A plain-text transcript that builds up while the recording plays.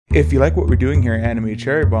If you like what we're doing here at Anime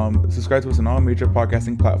Cherry Bomb, subscribe to us on all major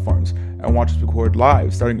podcasting platforms and watch us record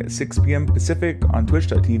live starting at 6 p.m. Pacific on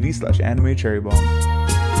twitch.tv/Anime Cherry Bomb.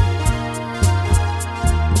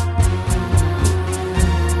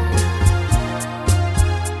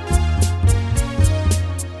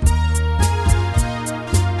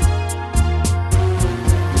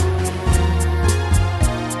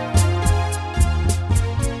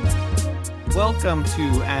 Welcome to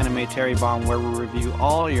Anime Cherry Bomb, where we review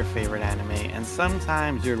all your favorite anime and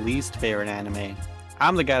sometimes your least favorite anime.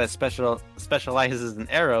 I'm the guy that specializes in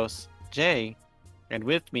Eros, Jay, and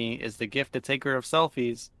with me is the gifted taker of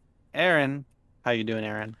selfies, Aaron. How you doing,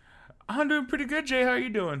 Aaron? I'm doing pretty good, Jay. How you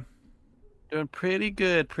doing? Doing pretty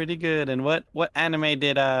good. And what anime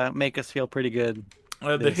did make us feel pretty good?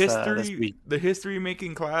 The history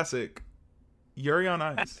making classic, Yuri on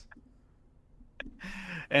Ice.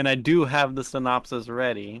 And I do have the synopsis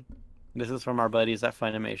ready. This is from our buddies at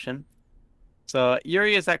Funimation. So,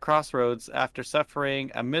 Yuri is at crossroads after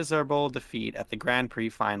suffering a miserable defeat at the Grand Prix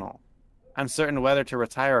final. Uncertain whether to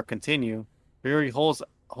retire or continue, Yuri holes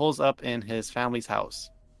up in his family's house.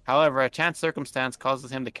 However, a chance circumstance causes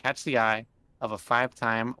him to catch the eye of a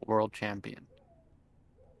 5-time world champion.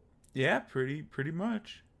 Yeah, pretty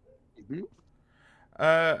much. Mm-hmm.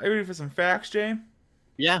 Are you ready for some facts, Jay?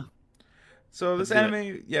 Yeah. So this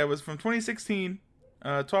anime, was from 2016,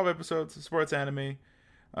 12 episodes, sports anime.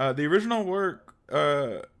 The original work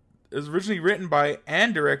is originally written by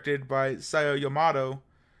and directed by Sayo Yamato,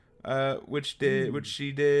 which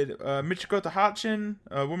she did Michiko Tahachin,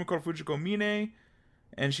 a woman called Fujiko Mine,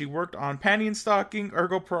 and she worked on Panty and Stocking,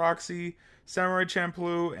 Ergo Proxy, Samurai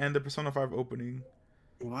Champloo, and the Persona 5 opening.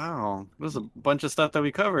 Wow, there's a bunch of stuff that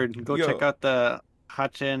we covered. Go check out the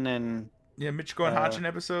Hachin and... Yeah, Michiko and Hachin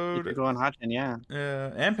episode. Michiko and Hachin, yeah.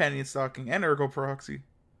 And Panty and Stocking, and Ergo Proxy.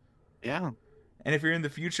 Yeah. And if you're in the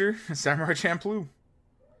future, Samurai Champloo.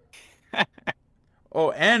 Oh,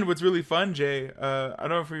 and what's really fun, Jay, I don't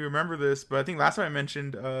know if you remember this, but I think last time I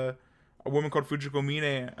mentioned a woman called Fujiko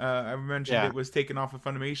Mine. I mentioned it was taken off of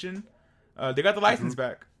Funimation. They got the license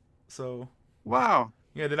back. So. Wow.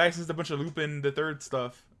 Yeah, they licensed a bunch of Lupin the Third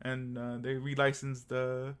stuff, and they relicensed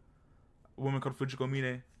a woman called Fujiko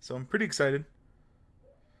Mine. So I'm pretty excited.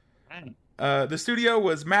 The studio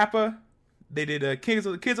was Mappa. They did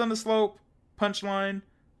Kids on the Slope, Punchline,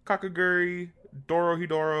 Kakaguri,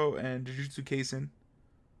 Dorohedoro, and Jujutsu Kaisen.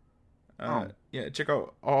 Yeah, check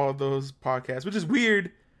out all those podcasts, which is weird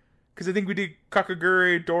because I think we did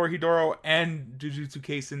Kakaguri, Dorohedoro, and Jujutsu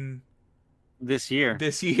Kaisen this year.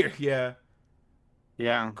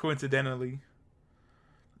 Yeah. Coincidentally.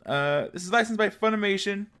 This is licensed by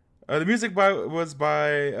Funimation. The music was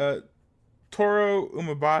by Toru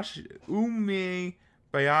Umebayashi.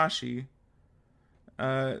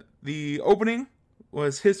 The opening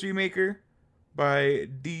was History Maker by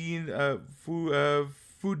Dean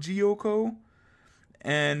Fujioka.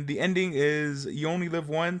 And the ending is You Only Live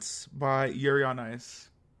Once by Yuri on Ice.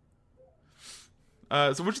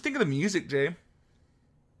 So what'd you think of the music, Jay?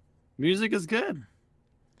 Music is good.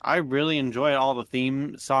 I really enjoyed all the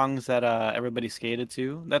theme songs that everybody skated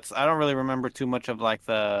to. I don't really remember too much of like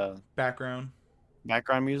the background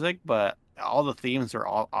music, but all the themes are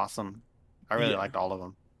all awesome. I really liked all of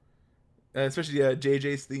them. Especially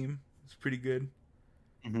JJ's theme. It's pretty good.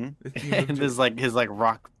 Mm-hmm. And there's like his like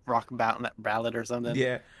rock ballad or something.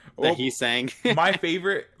 Yeah, that he sang. my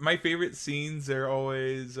favorite scenes are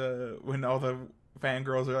always when all the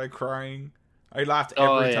fangirls are like crying. I laughed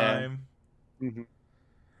every time. Mm-hmm.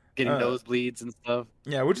 Getting nosebleeds and stuff.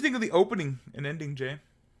 Yeah, what'd you think of the opening and ending, Jay?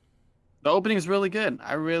 The opening is really good.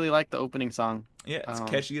 I really like the opening song. Yeah, it's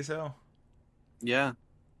catchy as hell. Yeah,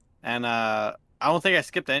 and I don't think I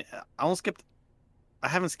skipped any. I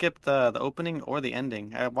haven't skipped the opening or the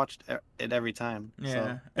ending. I watched it every time. Yeah,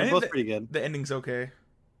 so they're both pretty good. The ending's okay.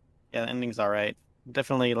 Yeah, the ending's all right.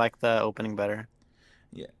 Definitely like the opening better.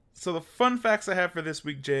 Yeah. So the fun facts I have for this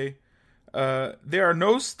week, Jay. There are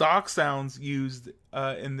no stock sounds used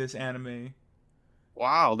in this anime.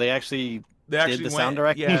 Wow, they actually did the sound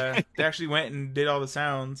directing? Yeah, they actually went and did all the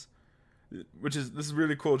sounds, this is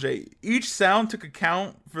really cool, Jay. Each sound took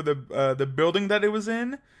account for the building that it was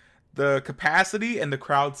in, the capacity, and the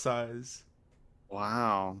crowd size.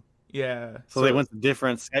 Wow. Yeah. So they went to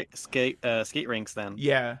different skate rinks then.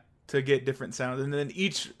 Yeah, to get different sounds, and then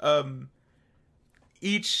each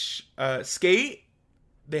skate,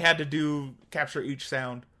 they had to capture each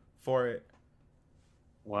sound for it.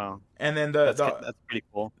 Wow. And then that's pretty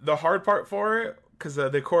cool. The hard part for it, because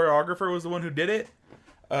the choreographer was the one who did it,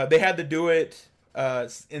 they had to do it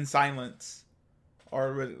in silence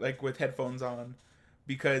or with headphones on,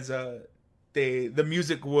 because the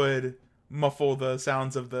music would muffle the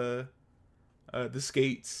sounds of the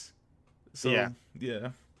skates. So yeah.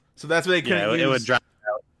 So that's why they couldn't use. It would drop.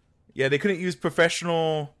 Yeah, they couldn't use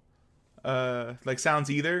professional like sounds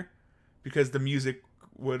either, because the music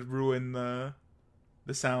would ruin the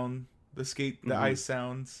sound, the ice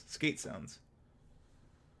sounds, skate sounds.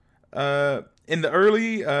 In the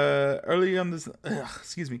early on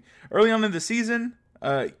in the season,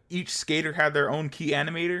 each skater had their own key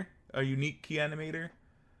animator, a unique key animator.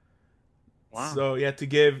 Wow. So you had to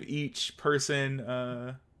give each person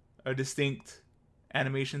a distinct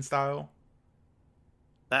animation style.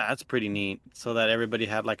 That's pretty neat. So that everybody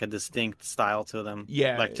had like a distinct style to them.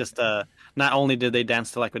 Yeah. Like just not only did they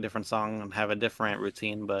dance to like a different song and have a different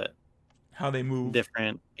routine, but how they move.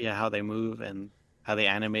 How they move and how they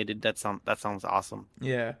animated. That sounds awesome.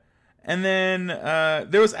 Yeah. And then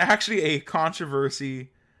there was actually a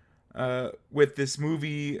controversy with this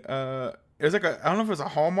movie. It was like I don't know if it was a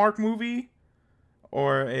Hallmark movie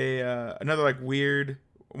or another like weird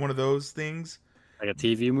one of those things. Like a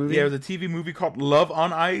TV movie? Yeah, it was a TV movie called Love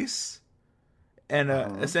on Ice. And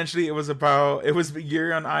essentially it was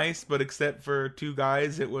Yuri on Ice, but except for two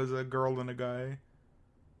guys, it was a girl and a guy.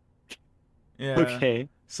 Yeah. Okay.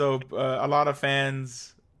 So a lot of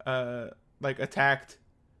fans like attacked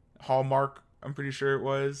Hallmark, I'm pretty sure it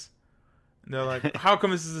was. And they're like, how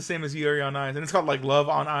come this is the same as Yuri on Ice? And it's called like Love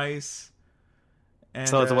on Ice. And,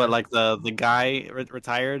 so it's what, like the guy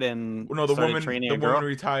retired and no, the woman girl?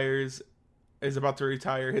 retires, is about to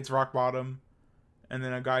retire, hits rock bottom, and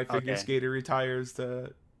then a guy figure skater retires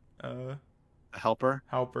to help her.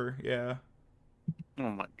 Yeah.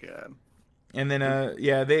 Oh my god. And then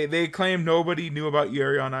they claim nobody knew about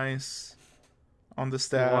Yuri on Ice on the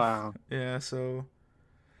staff. Wow. Yeah, so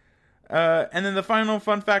and then the final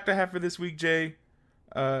fun fact I have for this week, Jay,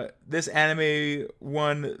 this anime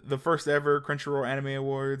won the first ever Crunchyroll Anime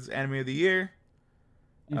Awards Anime of the Year.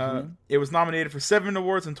 It was nominated for 7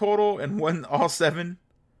 awards in total and won all 7.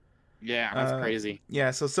 Yeah, that's crazy.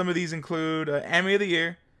 Yeah, so some of these include Anime of the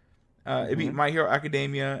Year. It beat My Hero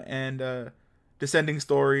Academia and Descending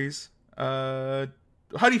Stories. How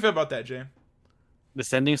do you feel about that, Jay?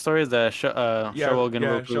 Descending Stories, the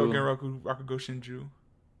Shougen Roku Rakugo Shinju.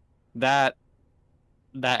 That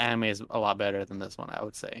anime is a lot better than this one, I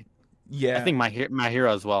would say. Yeah, I think My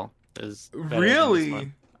Hero as well is better really. Than this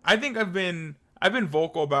one. I think I've been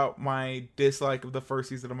vocal about my dislike of the first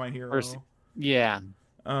season of My Hero. Yeah.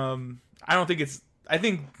 I don't think it's. I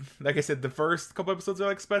think, like I said, the first couple episodes are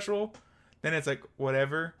like special. Then it's like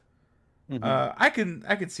whatever. I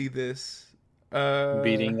can see this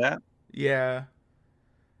beating that. Yeah.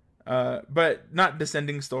 But not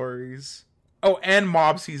Descending Stories. Oh, and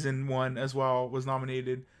Mob Season 1 as well was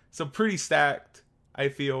nominated. So pretty stacked, I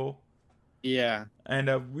feel. Yeah.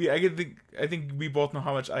 And I think we both know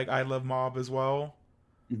how much I love Mob as well.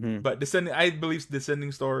 But I believe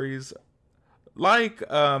Descending Stories, like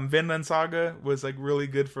Vinland Saga, was like really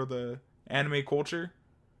good for the anime culture.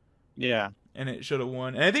 Yeah. And it should have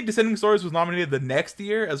won. And I think Descending Stories was nominated the next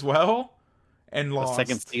year as well, and lost. The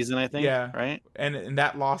second season, I think. Yeah. Right. And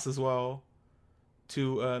that lost as well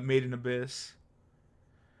to Made in Abyss.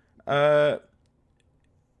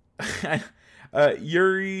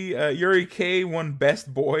 Yuri K won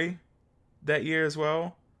Best Boy that year as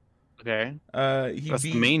well. Okay. That's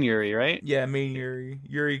the main Yuri, right? Yeah, main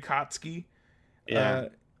Yuri Katsuki. Yeah.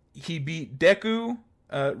 He beat Deku,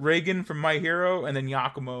 Reagan from My Hero, and then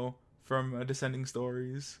Yakumo from Descending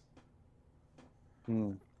Stories.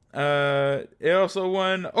 It also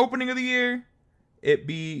won Opening of the Year. It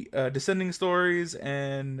beat Descending Stories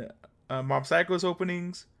and Mob Psycho's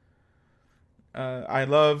openings. I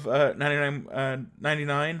love 99,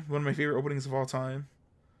 one of my favorite openings of all time.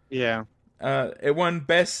 Yeah. It won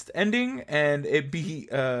Best Ending, and it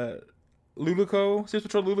beat Luluko, Space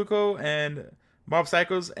Patrol Luluko, and Mob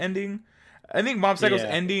Psycho's ending. I think Mob Psycho's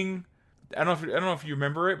ending, I don't know if you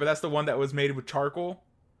remember it, but that's the one that was made with charcoal,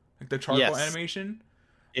 like the charcoal animation.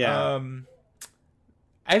 Yeah.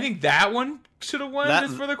 I think that one should have won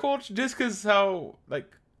just for the culture, just because how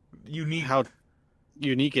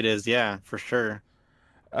unique it is. Yeah, for sure.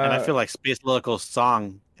 And I feel like Space Luluko's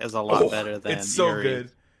song is a lot better than it's so Yuri.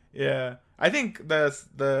 good. Yeah, I think that's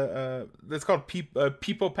called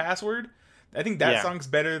People Password. I think that song's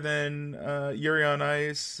better than Yuri on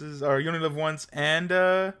Ice's or You Only Live Once and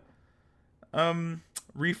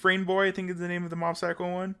Refrain Boy, I think is the name of the Mob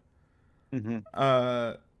Psycho one.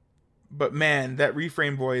 But man, that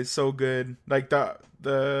Refrain Boy is so good. Like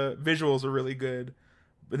the visuals are really good.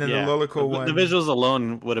 But then the Luluko one, the visuals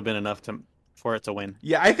alone would have been enough for it to win.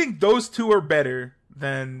 Yeah, I think those two are better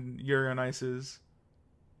than Yuri on Ice's.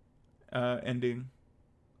 ending.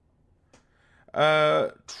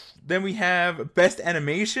 Then we have best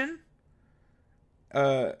animation.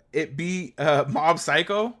 It beat Mob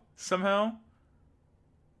Psycho somehow.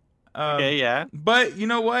 Okay, yeah. But you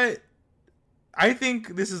know what? I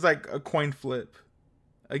think this is like a coin flip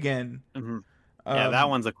again. Mm-hmm. Yeah, that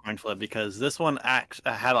one's a coin flip because this one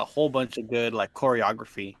had a whole bunch of good like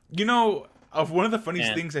choreography. You know, of one of the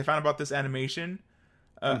funniest things I found about this animation.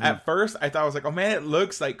 At first, I thought I was like, "Oh man, it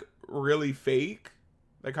looks like really fake,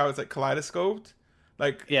 like how it's like kaleidoscoped,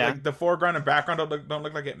 like the foreground and background don't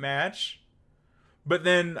look like it match." But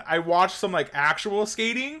then I watched some like actual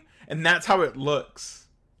skating, and that's how it looks.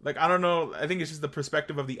 Like I don't know, I think it's just the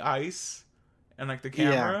perspective of the ice and like the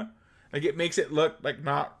camera, like it makes it look like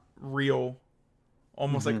not real,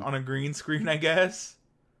 almost like on a green screen, I guess.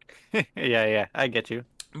 Yeah, I get you.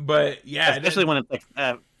 But yeah, especially when it's like,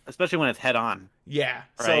 especially when it's head on. Yeah.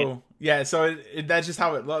 Right? So that's just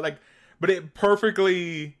how it looked like, but it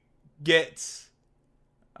perfectly gets,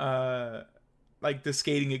 like the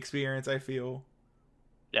skating experience. I feel.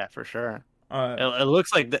 Yeah, for sure. It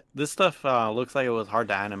looks like this stuff looks like it was hard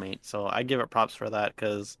to animate, so I give it props for that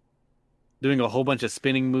because doing a whole bunch of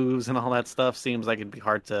spinning moves and all that stuff seems like it'd be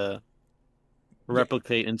hard to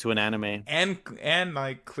replicate into an anime. And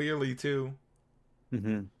like clearly too.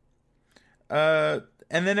 Mm-hmm.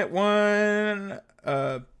 And then it won.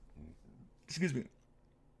 Excuse me.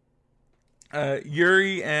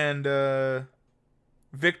 Yuri and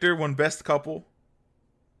Victor won best couple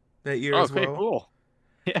that year as well. Okay, cool.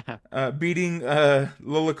 Yeah. Beating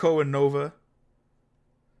Lolico and Nova.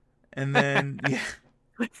 And then yeah.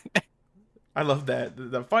 I love that.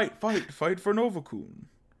 The fight for Nova-kun.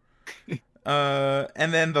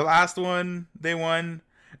 And then the last one they won,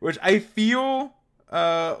 which I feel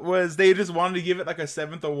was they just wanted to give it like a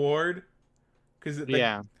 7th award because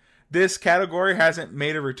this category hasn't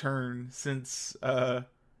made a return since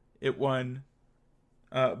it won.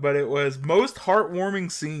 But it was most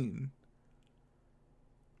heartwarming scene.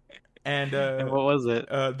 And what was it?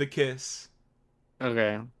 The kiss.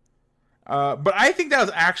 Okay. But I think that was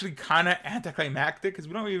actually kind of anticlimactic because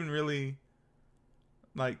we don't even really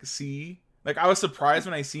like see. Like I was surprised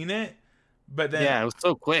when I seen it, but then it was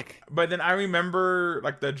so quick. But then I remember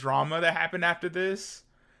like the drama that happened after this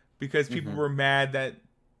because people were mad that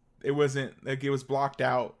it wasn't like it was blocked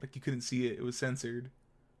out, like you couldn't see it. It was censored,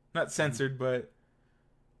 not censored, but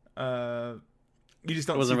you just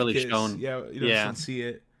don't. It wasn't see really the kiss. shown. Yeah, you just don't see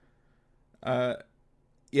it.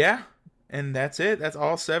 Yeah, and that's it. That's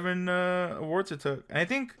all 7 awards it took. And I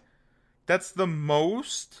think that's the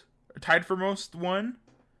most, tied for most one.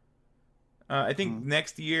 I think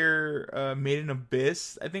next year, Made in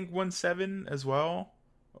Abyss, I think won 7 as well,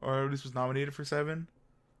 or at least was nominated for 7.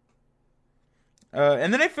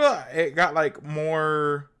 And then I feel it got like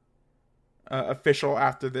more official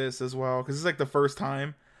after this as well, because it's like the first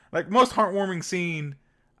time. Like most heartwarming scene,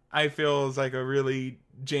 I feel is like a really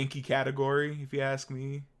janky category, if you ask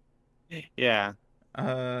me. Yeah.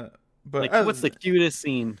 But like, what's the cutest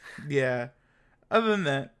scene? Yeah. Other than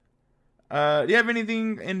that, do you have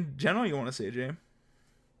anything in general you want to say, Jay?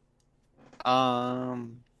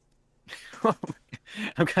 I'm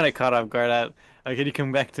kind of caught off guard. Can you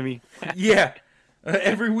come back to me? Yeah.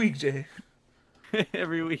 Every week, Jay.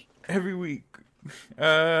 Every week. Every week.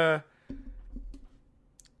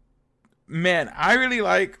 Man, I really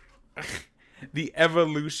like the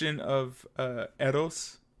evolution of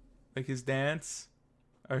Eros, like his dance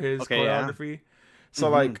or his choreography. Yeah. So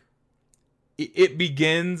like it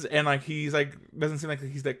begins and like he's like doesn't seem like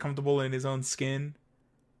he's like comfortable in his own skin.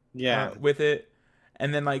 Yeah, with it,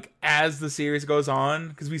 and then like as the series goes on,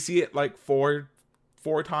 because we see it like four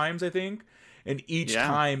times I think, and each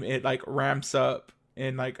time it like ramps up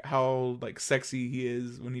and like how like sexy he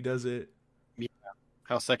is when he does it.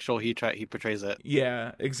 How sexual he portrays it.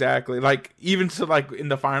 Yeah, exactly. Like even to like in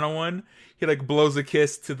the final one, he like blows a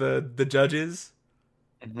kiss to the judges,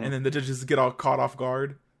 and then the judges get all caught off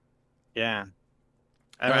guard. Yeah,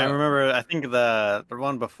 I remember. I think the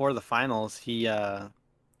one before the finals, I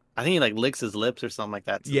think he like licks his lips or something like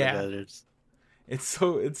that. To the judges. It's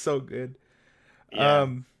so good. Yeah.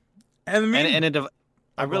 And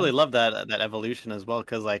I really love that evolution as well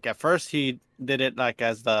because like at first he did it like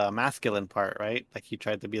as the masculine part, right? Like he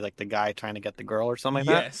tried to be like the guy trying to get the girl or something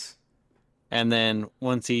like that. Yes. And then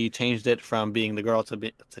once he changed it from being the girl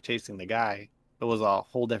to chasing the guy, it was a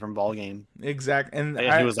whole different ballgame. Exactly. And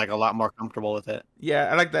he was like a lot more comfortable with it. Yeah,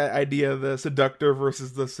 I like that idea of the seductor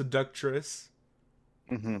versus the seductress.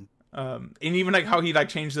 And even like how he like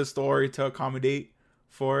changed the story to accommodate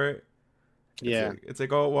for it. It's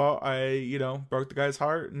like, oh well, I broke the guy's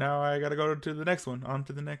heart. Now I gotta go to the next one. On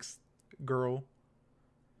to the next girl.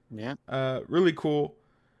 Yeah. Really cool.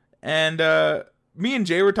 And me and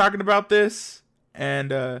Jay were talking about this,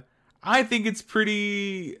 and I think it's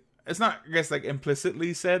pretty. It's not, I guess, like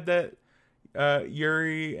implicitly said that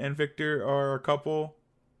Yuri and Victor are a couple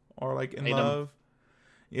or like in Hate 'em. love.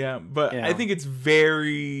 Yeah, but I Yeah. think it's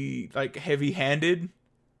very like heavy-handed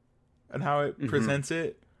on how it Hmm. presents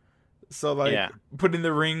it. So like Yeah. putting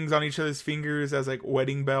the rings on each other's fingers as like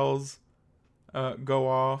wedding bells go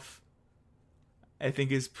off, I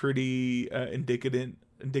think is pretty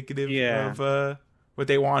indicative Yeah. of what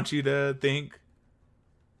they want you to think.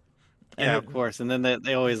 And Yeah, of course. And then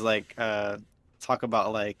they always like talk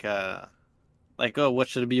about like, oh, what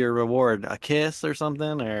should be your reward? A kiss or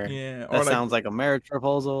something? Or yeah, or that like sounds like a marriage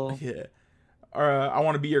proposal. yeah, or I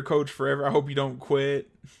want to be your coach forever. I hope you don't quit,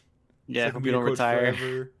 so Yeah, I can hope be you your don't coach retire.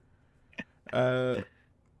 forever. Uh,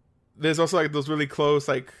 there's also like those really close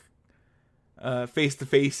like face to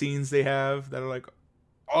face scenes they have that are like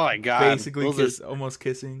Oh my God. basically Those are almost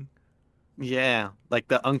kissing. yeah, like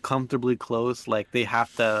the uncomfortably close, like they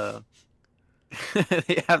have to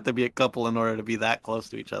they have to be a couple in order to be that close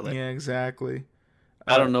to each other. Yeah, exactly.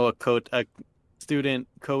 I Uh, don't know a student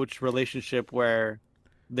coach relationship where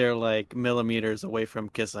they're like millimeters away from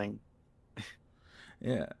kissing.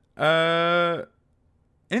 yeah.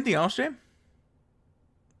 Anything else, Jay?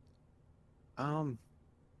 Um,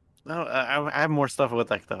 no, I have more stuff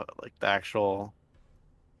with like the actual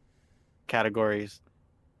categories,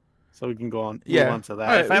 so we can move Yeah. on to All that.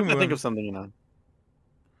 right, If I we have can to move think on. of something, you know.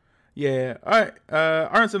 Yeah. All right.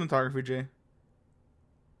 Art and cinematography, Jay.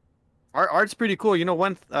 Art's pretty cool. You know,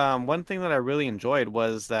 one thing that I really enjoyed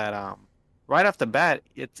was that right off the bat,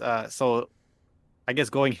 it's so I guess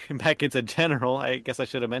going back into general, I guess I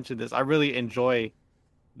should have mentioned this. I really enjoy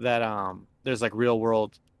that there's like real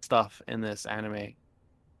world stuff in this anime.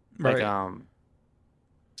 Like Right.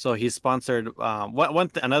 so he's sponsored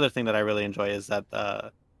another thing that I really enjoy is that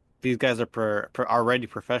these guys are already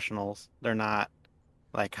professionals. They're not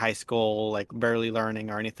like high school, like barely learning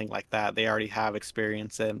or anything like that. They already have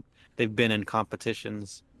experience and they've been in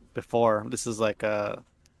competitions before. This is like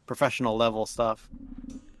professional level stuff.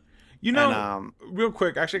 You And know, real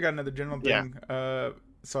quick, actually, I got another general yeah. thing.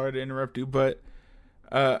 Sorry to interrupt you, but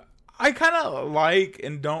uh, I kind of like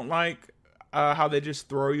and don't like how they just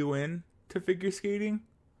throw you in to figure skating.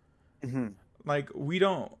 Hmm. Like we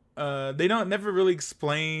don't, they don't never really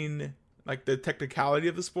explain like the technicality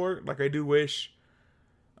of the sport. Like I do wish,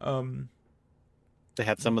 um, They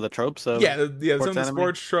had some of the tropes of yeah, some of sports the anime.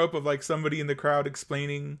 sports trope of like somebody in the crowd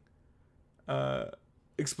uh,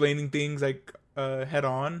 explaining things like head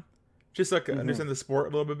on, just so I can Hmm. understand the sport a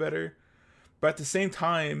little bit better. But at the same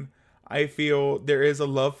time, I feel there is a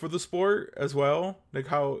love for the sport as well, like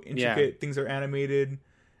how Yeah. intricate things are animated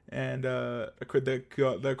and the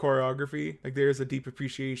choreography. Like there is a deep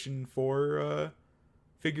appreciation for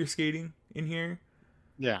figure skating in here.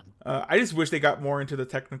 Yeah. I just wish they got more into the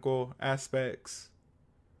technical aspects.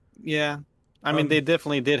 Yeah. I mean, Um, they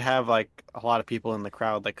definitely did have like a lot of people in the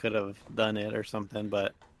crowd that could have done it or something,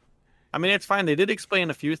 but I mean, it's fine. They did explain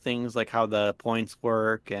a few things like how the points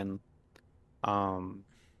work and um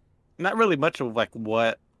not really much of like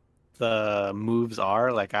what the moves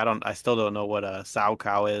are. Like I still don't know what a Sao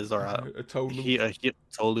Cow is or a toe loop. a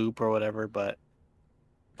toe loop or whatever, but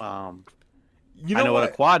um You I know know what a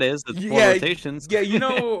what? quad is. It's four Yeah, rotations. yeah. You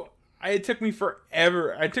know, it took me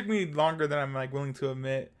forever. It took me longer than I'm like willing to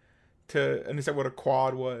admit to understand what a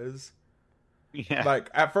quad was. Yeah. Like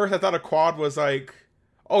at first, I thought a quad was like,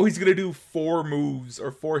 oh, he's gonna do four moves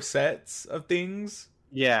or four sets of things.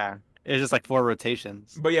 Yeah. It's just like four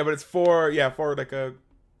rotations. But yeah, but it's for like a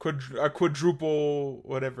quadruple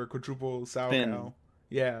whatever, quadruple Sao Spin. Cow.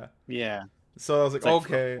 Yeah. Yeah. So I was like, It's like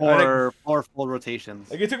okay. I think four full rotations.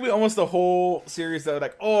 like it took me almost the whole series to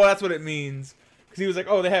like, oh, that's what it means. Because he was like,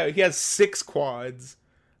 oh, he has six quads,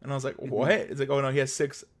 and I was like, Hmm. what? It's like, oh no, he has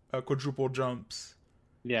six quadruple jumps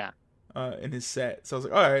Yeah. in his set. So I was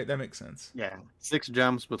like, all right, that makes sense. Yeah. Six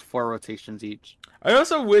jumps with four rotations each. I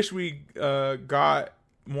also wish we got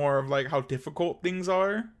more of like how difficult things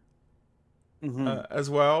are Hmm. as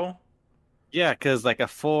well. Yeah, because like a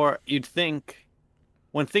four, you'd think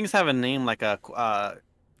when things have a name like a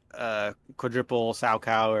quadruple Sao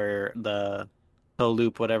Cow or the toe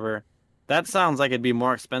loop, whatever, that sounds like it'd be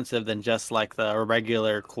more expensive than just like the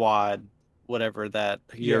regular quad, whatever that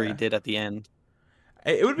Yuri Yeah, did at the end.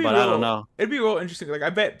 it would be But I don't real. know. It'd be real interesting. Like I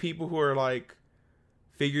bet people who are like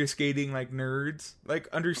figure skating like nerds like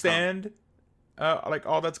Uh-huh. understand like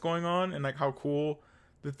all that's going on and like how cool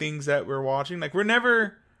the things that we're watching. Like we're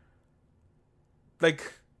never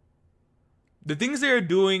like the things they're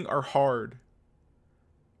doing are hard,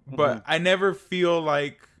 Hmm. but I never feel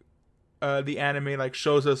like the anime like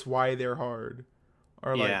shows us why they're hard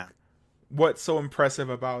or like Yeah. what's so impressive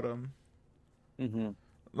about them. Hmm.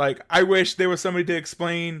 Like I wish there was somebody to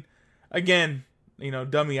explain. Again,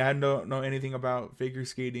 dummy. I don't know anything about figure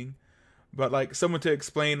skating, but like someone to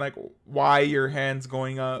explain like why your hands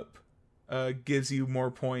going up gives you more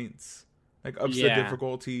points, like ups the Yeah.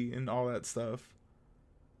 difficulty and all that stuff.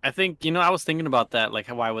 I think, I was thinking about that, like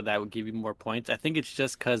why would that would give you more points? I think it's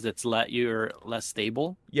just because you're less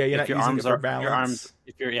stable. Yeah, you're If not your using it arms for are your arms balance.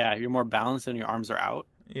 if you're yeah, you're more balanced and your arms are out.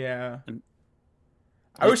 Yeah, And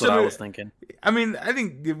I wish that's what I somebody. was thinking. I mean, I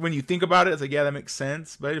think when you think about it, it's like yeah, that makes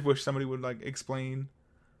sense. But I just wish somebody would like explain.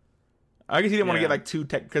 I guess he didn't want to get Yeah. like too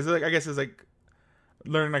tech because like I guess it's like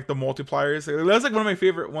learning like the multipliers. That's like one of my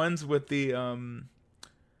favorite ones with the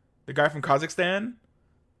guy from Kazakhstan.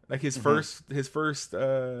 Like Hmm. his first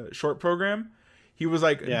short program, he was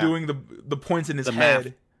like Yeah. doing the points in his The math.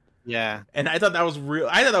 head, Yeah. and I thought that was real.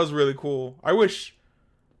 I thought that was really cool. I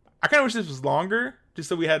kind of wish this was longer, just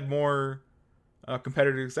so we had more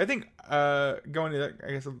competitors. I think going to that,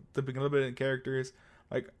 I guess dipping a little bit in characters,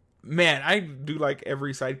 like man, I do like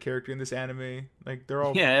every side character in this anime. Like they're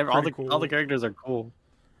all Yeah, pretty all the cool. characters are cool.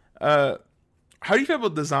 Uh, how do you feel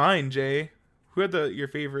about design, Jay? Who had your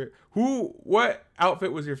favorite? What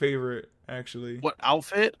outfit was your favorite? Actually, What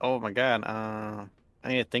outfit? Oh my God. I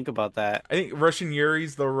need to think about that. I think Russian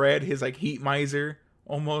Yuri's the red, his like heat miser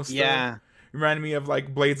almost Yeah. reminded me of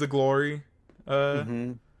like Blades of Glory. Uh,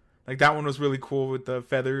 Hmm. like that one was really cool with the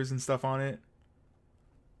feathers and stuff on it.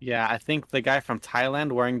 Yeah, I think the guy from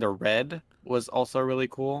Thailand wearing the red was also really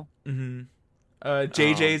cool. Hmm. Um,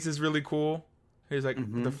 JJ's is really cool. His like the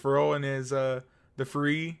hmm. furl and his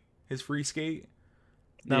free skate.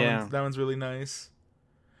 Yeah. That one's really nice.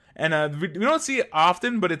 And we don't see it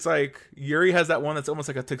often, but it's like Yuri has that one that's almost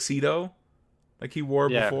like a tuxedo, like he wore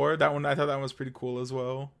Yeah. before. That one I thought that one was pretty cool as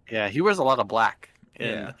well. Yeah, he wears a lot of black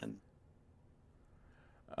Yeah. and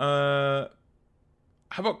Uh,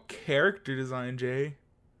 how about character design, Jay?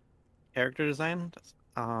 character design.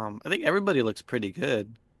 I think everybody looks pretty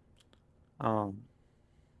good. Um,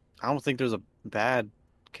 I don't think there's a bad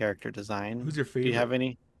character Who's design. your Do you have favorite?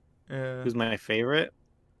 any? Uh, Who's my favorite?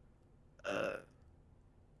 Uh,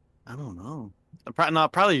 I don't know. No,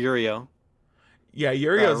 probably Yurio. yeah,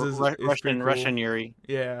 Yurios is pretty cool. Russian Yuri.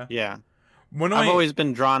 Yeah, Yeah. one of I've my always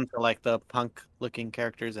been drawn to like the punk looking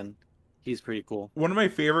characters and he's pretty cool. one of my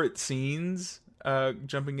favorite scenes.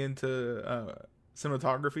 Jumping into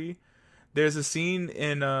cinematography. There's a scene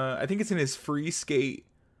in I think it's in his free skate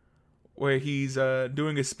where he's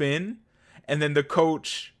doing a spin, and then the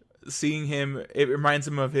coach seeing him, it reminds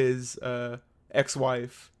him of his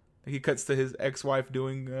ex-wife. He cuts to his ex-wife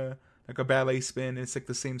doing like a ballet spin. It's like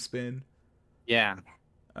the same spin. Yeah.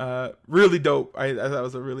 Really dope. I thought it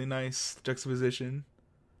was a really nice juxtaposition,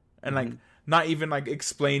 and like Hmm. not even like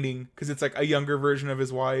explaining because it's like a younger version of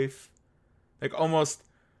his wife. Like almost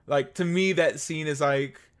like to me that scene is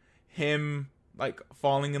like him like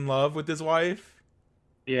falling in love with his wife,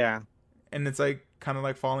 Yeah. and it's like kind of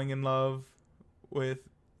like falling in love with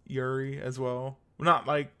Yuri as well. Not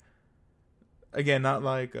like again, not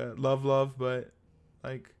like love, but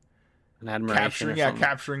like An admiration or something.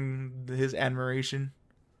 capturing his admiration.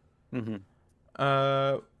 Hmm.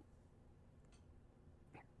 Uh,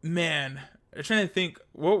 man, I'm trying to think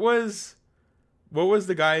what was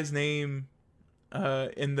the guy's name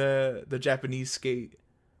in the Japanese skate,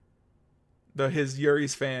 the his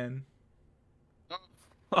Yuri's fan.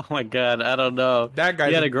 Oh my God, I don't know. That He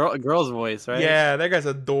guy's had a girl's voice, right? yeah, that guy's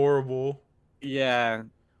adorable. Yeah.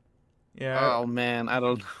 Yeah, Oh man, I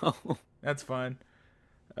don't know. that's fine.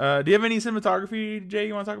 Do you have any cinematography, Jay,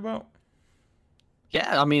 you want to talk about?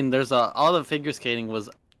 Yeah, I mean, all the figure skating was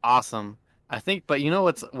awesome. I think, but you know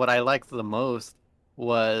what I liked the most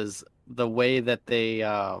was the way that they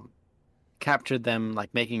captured them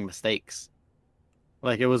like making mistakes.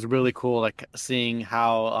 Like it was really cool, like seeing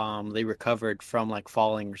how they recovered from like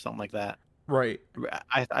falling or something like that. Right.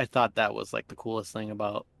 I thought that was like the coolest thing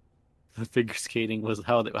about the figure skating was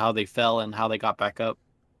how they fell and how they got back up.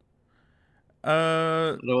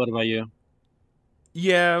 Uh, What about you?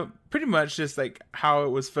 yeah, pretty much just like how it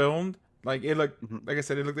was filmed. Like it looked, Hmm. like I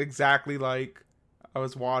said, it looked exactly like I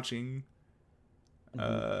was watching. Hmm.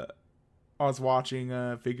 Uh, I was watching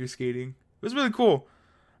figure skating. It was really cool.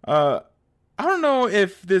 Uh, I don't know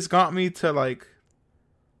if this got me to like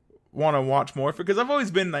want to watch more because I've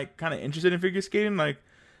always been like kind of interested in figure skating. Like,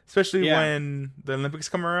 especially Yeah. when the Olympics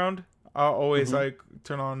come around, I'll always Hmm. like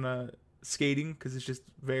turn on skating because it's just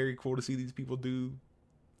very cool to see these people do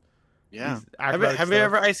Yeah. these acrobatic Have you stuff.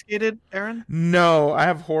 ever ice skated, Aaron? No, I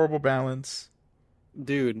have horrible balance.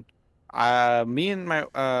 Dude, me and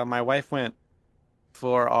my wife went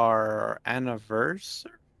for our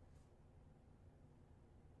anniversary.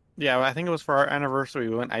 Yeah, I think it was for our anniversary.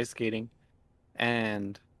 We went ice skating,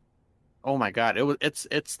 and oh my God,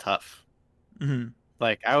 it's tough. Hmm.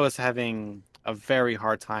 Like I was having a very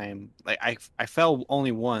hard time. Like I fell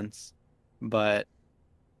only once, but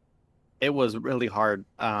it was really hard.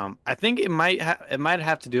 I think it might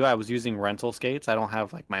have to do. I was using rental skates. I don't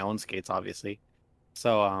have like my own skates, obviously.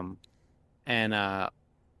 So and I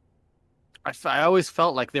always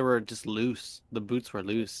felt like they were just loose. The boots were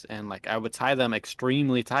loose, and like I would tie them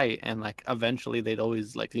extremely tight, and like eventually they'd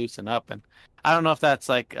always like loosen up. And I don't know if that's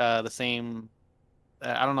like the same.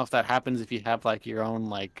 I don't know if that happens if you have like your own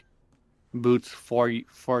like boots for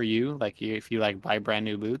you, like if you like buy brand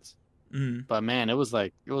new boots. Hmm. But man, it was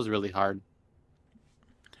really hard,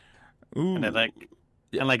 and it Ooh. like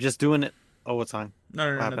Yeah. and like just doing it. Oh, what's on? No,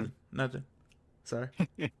 What no, happened? nothing. Nothing.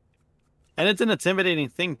 Sorry. And it's an intimidating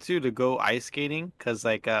thing too to go ice skating because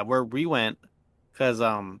like where we went, because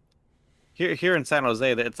here in San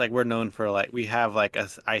Jose, it's like we're known for like we have like a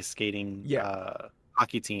ice skating Yeah.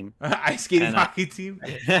 hockey team, Ice skating and hockey team.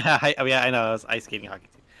 Yeah. yeah, I know it was ice skating hockey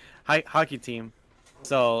team, hockey team.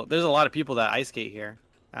 So there's a lot of people that ice skate here,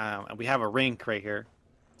 and we have a rink right here.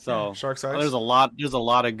 Yeah. So Shark there's size. a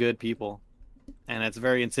lot of good people, and it's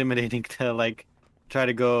very intimidating to like try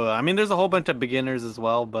to go. I mean, there's a whole bunch of beginners as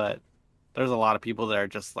well, but there's a lot of people that are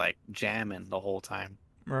just like jamming the whole time.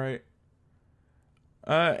 Right.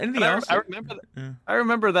 Anything And else? Yeah. I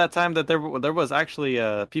remember that time that there was actually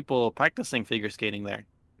people practicing figure skating there,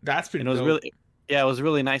 That's pretty and it was dope. really yeah, it was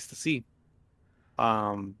really nice to see.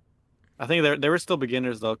 Um, I think they were still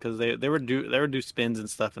beginners though, because they would do spins and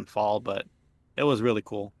stuff and fall, but it was really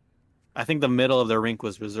cool. I think the middle of the rink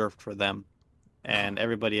was reserved for them, and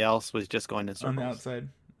everybody else was just going in On the circles. outside.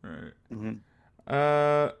 Right. Hmm.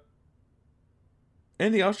 Uh,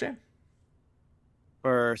 anything else, Jay?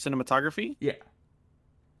 For cinematography, Yeah.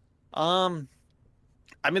 um,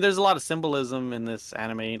 I mean, there's a lot of symbolism in this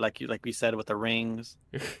anime, like we said with the rings.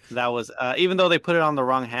 That was even though they put it on the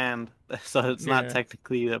wrong hand, so it's not Yeah.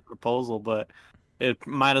 technically a proposal, but it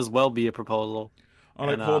might as well be a proposal. Or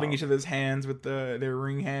like And holding each other's hands with their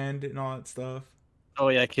ring hand and all that stuff. oh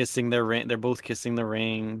yeah, kissing their ring. They're both kissing the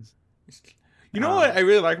rings. You know what Um, I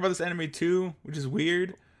really like about this anime too, which is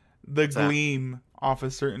weird? The what's that? gleam off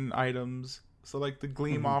of certain items. So like the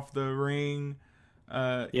gleam Hmm. off the ring.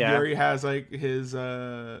 Yeah. Yuri has like his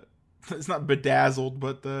it's not bedazzled,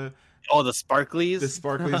 but Oh, the the sparklies.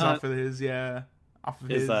 sparklies off of his off of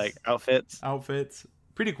Is like his outfits, outfits.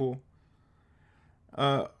 Pretty cool.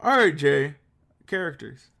 All right, Jay.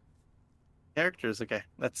 Characters. characters. Okay,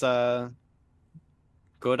 let's go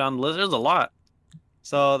down the list. There's a lot.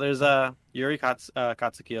 So there's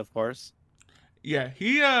Katsuki, of course. Yeah,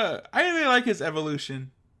 he I really like his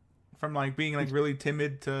evolution from like being like really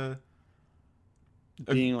timid to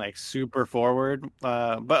a, Being like super forward,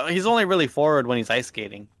 but he's only really forward when he's ice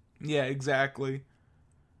skating. yeah, exactly.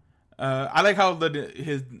 I like how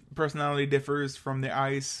his personality differs from the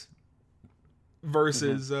ice Hmm.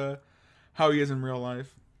 versus how he is in real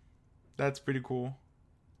life. That's pretty cool.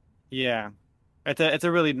 Yeah, it's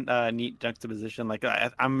a really neat juxtaposition. Like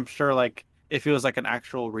I'm sure like if he was like an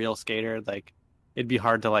actual real skater, like it'd be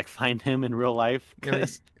hard to like find him in real life Yeah, like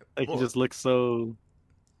because like well,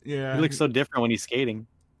 he yeah, looks so different when he's skating.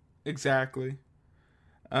 exactly.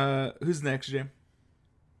 Who's next, Jim?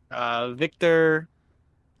 Victor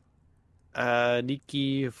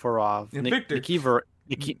Nikiforov, Yeah, Victor Nikiforov.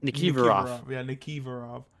 Nikiforov. Yeah,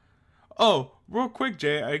 Nikiforov. Oh, real quick,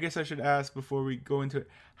 Jay. I guess I should ask before we go into it.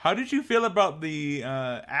 How did you feel about the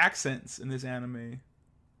accents in this anime?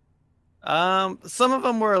 Some of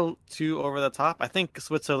them were too over the top. I think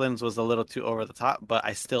Switzerland's was a little too over the top, but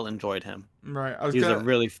I still enjoyed him. Right. He was a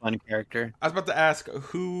really fun character. I was about to ask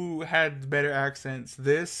who had better accents,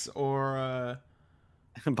 this or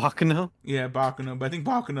Bakuno? yeah, Bakuno. But I think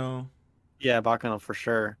Bakuno. Yeah, Bakuno for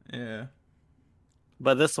sure. Yeah.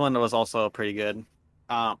 But this one was also pretty good.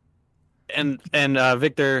 Um, and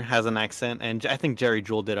Victor has an accent, and I think Jerry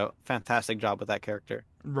Jewell did a fantastic job with that character.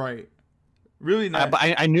 Right. Really nice. But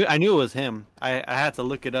I knew it was him. I had to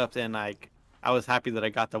look it up, and like I was happy that I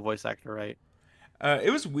got the voice actor right.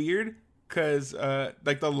 It was weird because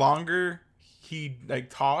like the longer he like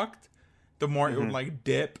talked, the more it would Hmm. like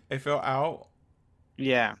dip. It fell out.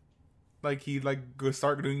 Yeah, Like he like go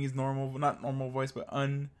start doing his normal, not normal voice, but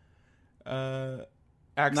uh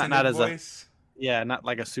accented not as a voice. yeah, not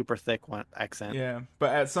like a super thick one accent. Yeah,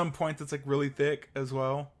 but at some points it's like really thick as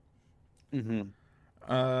well. Hmm.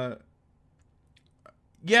 Uh,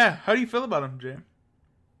 yeah. How do you feel about him, Jay?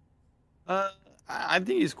 Uh, I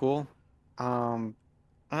think he's cool. Um,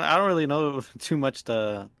 I don't really know too much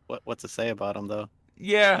to what to say about him though.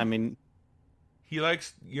 Yeah, I mean, he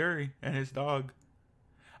likes Yuri and his dog.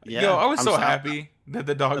 Yo, yeah, I was I'm so so happy that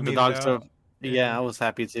the dog the made it dog's so. out. Yeah, Yeah, I was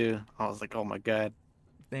happy too. I was like, oh my god,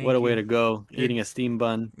 what thank a way you. to go, It, eating a steam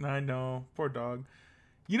bun. I know, poor dog.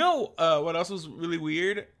 You know what else was really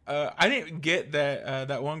weird? I didn't get that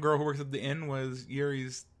that one girl who works at the inn was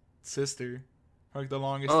Yuri's sister for like the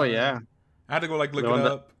longest Oh yeah, time. I had to go like look the it one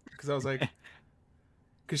that up because I was like,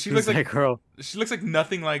 because who's that girl? she looks like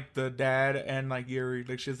nothing like the dad and like Yuri.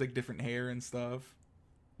 Like she has like different hair and stuff.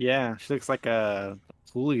 Yeah, she looks like a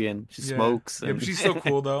hooligan. She Yeah, smokes yeah, but and she's so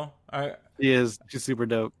cool though. I she is. She's super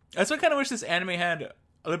dope. That's why I kind of wish this anime had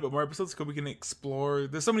a little bit more episodes because we can explore.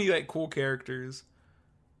 There's so many like cool characters.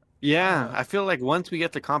 Yeah, Uh, I feel like once we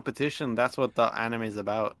get to competition, that's what the anime is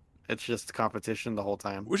about. It's just competition the whole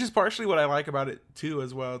time. which is partially what I like about it too,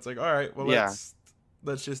 as well. It's like, all right, well, Yeah.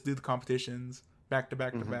 let's just do the competitions back to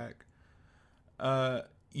back to Hmm. back.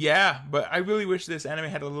 Yeah, but I really wish this anime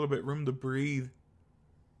had a little bit room to breathe.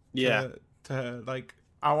 Yeah. To like,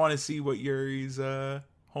 I want to see what Yuri's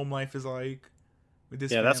home life is like with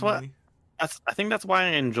this Yeah, family. I think that's why I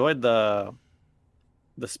enjoyed the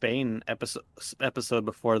Spain episode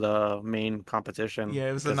before the main competition Yeah,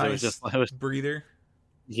 it was a because it was nice just it was breather.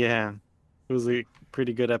 yeah, it was a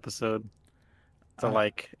pretty good episode to Uh,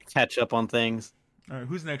 like catch up on things. all right,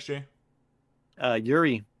 who's next, Jay?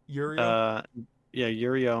 Yuri, Yurio. uh, yeah,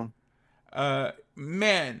 Yurio.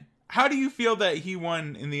 Man, how do you feel that he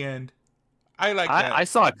won in the end? I like that. I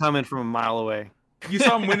saw it coming from a mile away. You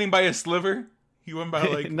saw him winning by a sliver. He won by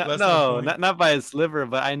like No, less than a no, point. not by a sliver,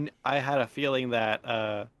 but I had a feeling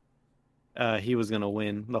that he was gonna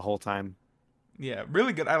win the whole time. Yeah,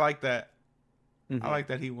 really good. I like that. I Hmm. like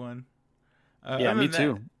that he won. Yeah, Other me than that,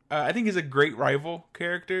 too. I think he's a great rival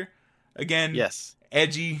character. Again, Yes.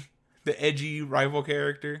 edgy, the edgy rival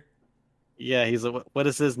character. Yeah, he's a what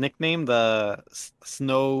is his nickname? The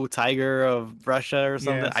Snow Tiger of Russia or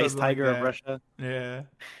something? Yeah, Ice something like Tiger of that. Russia. Yeah.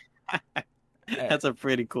 Uh, That's a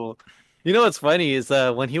pretty cool. You know what's funny is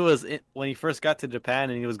when he first got to Japan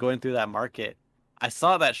and he was going through that market, I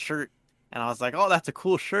saw that shirt and I was like, "Oh, that's a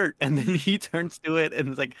cool shirt." And then he turns to it and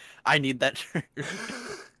is like, "I need that shirt."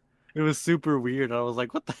 It was super weird. I was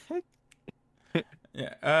like, "What the heck?"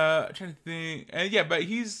 yeah. I'm trying to think. Yeah, but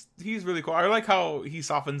he's really cool. I like how he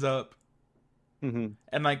softens up Hmm.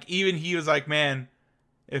 and like even he was like, man,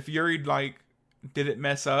 if Yuri like didn't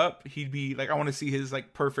mess up, he'd be like, I want to see his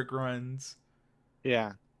like perfect runs.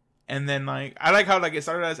 Yeah. And then like I like how like it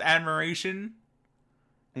started as admiration,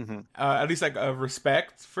 Hmm. at least like a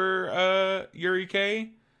respect for Yuri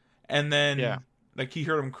K, and then Yeah. like he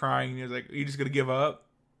heard him crying and he was like, "You just gonna give up?"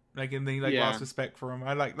 Like and then he like Yeah. lost respect for him.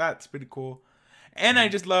 I like that's pretty cool, and I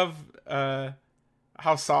just love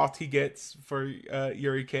how soft he gets for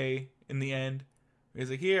Yuri K in the end. He's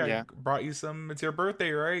like, "Here, Yeah. I brought you some. It's your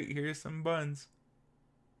birthday, right? Here's some buns,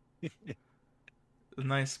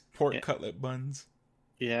 nice pork Yeah. cutlet buns."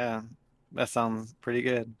 Yeah. That sounds pretty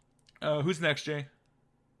good. Who's next, Jay?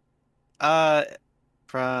 Uh,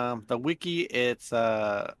 from the wiki, it's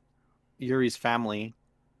Yuri's family.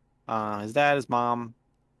 His dad, his mom,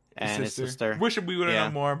 and his sister. Wish we would have Yeah.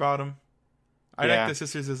 known more about him. I like Yeah. the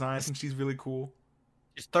sister's design. I think she's really cool.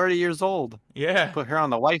 She's 30 years old. Yeah, Put her on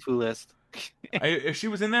the waifu list. if she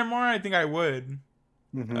was in there more, I think I would.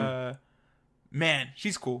 Hmm. Man,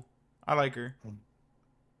 she's cool. I like her. Who's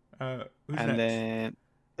And next? then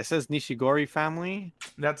it says Nishigori family.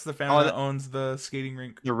 That's the family Oh, that owns the skating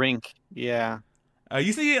rink. the rink. Yeah.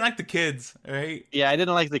 You said you didn't like the kids, right? Yeah, I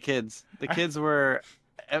didn't like the kids. The I- kids were.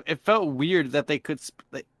 It felt weird that they could.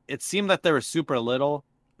 It seemed that they were super little,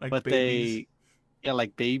 Like but babies. yeah,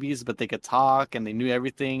 like babies, but they could talk and they knew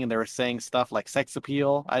everything and they were saying stuff like sex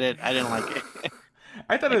appeal. I didn't like it.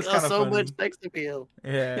 I thought it was Like, kind of so funny. much sex appeal.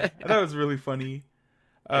 Yeah, I thought it was really funny.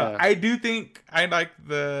 Yeah. I do think I like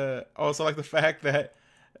the fact that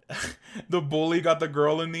the bully got the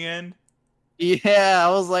girl in the end. Yeah, I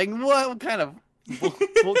was like, what kind of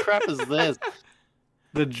bull crap is this?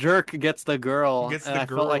 The jerk gets the girl, Gets and the I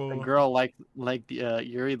felt like the girl. girl liked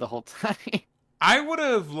Yuri the whole time. I would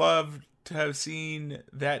have loved to have seen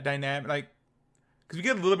that dynamic, like, because we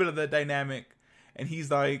get a little bit of that dynamic, and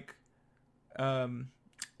he's like,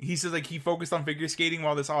 he says like he focused on figure skating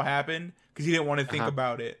while this all happened because he didn't want to think Uh-huh.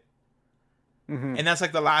 about it, Mhm. and that's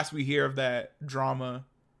like the last we hear of that drama.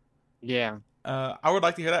 Yeah, I would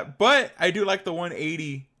like to hear that, but I do like the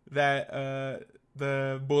 180 that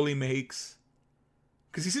the bully makes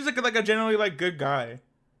because he seems like a generally like good guy.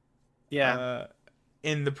 yeah.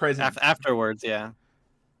 In the present. Afterwards, yeah.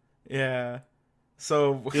 Yeah.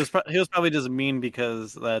 So He was probably just mean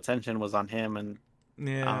because the attention was on him and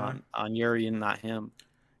yeah, on Yuri and not him.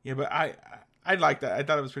 yeah, but I like that. I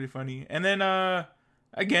thought it was pretty funny. And then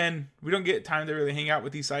again, we don't get time to really hang out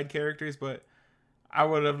with these side characters, but I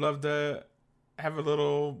would have loved to have a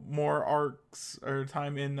little more arcs or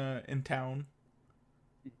time in town.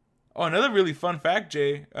 Oh, another really fun fact,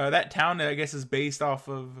 Jay. That town that I guess is based off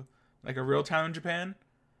of like a real town in Japan.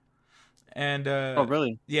 And Oh,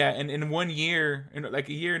 really? yeah, and in 1 year, in like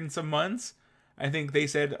a year and some months, I think they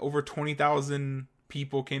said over 20,000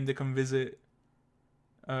 people came to come visit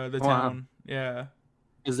the Wow. town. Yeah,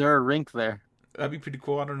 Is there a rink there? that'd be pretty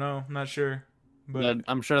cool. I don't know, I'm not sure, but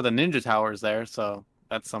I'm sure the Ninja Tower's there, so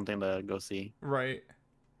that's something to go see. right.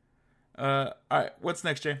 All right, what's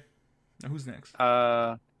next, Jay? Who's next?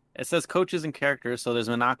 Uh, it says coaches and characters. So there's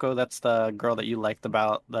Minako. That's the girl that you liked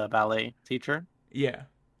about the ballet teacher. Yeah,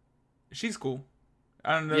 she's cool.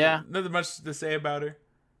 I don't know, Yeah, nothing much to say about her.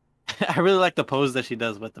 I really like the pose that she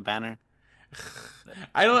does with the banner.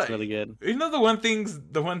 I It's don't. really good. You know the one thing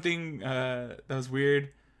that was weird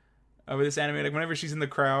with this anime, like whenever she's in the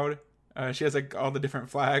crowd, she has like all the different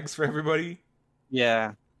flags for everybody.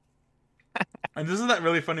 Yeah. And this is that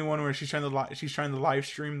really funny one where she's trying to live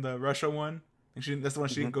stream the Russia one. And that's the one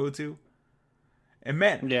she Hmm. didn't go to. And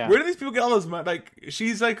man, Yeah. where do these people get all this money? Like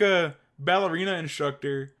she's like a ballerina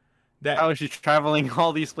instructor. How That is she traveling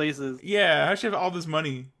all these places, yeah, how does she have all this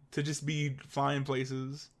money to just be flying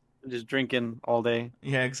places? just drinking all day?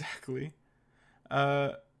 Yeah, exactly.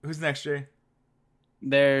 Who's next, Jay?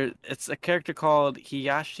 It's a character called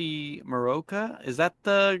Hiyashi Muroka. Is that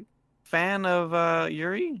the fan of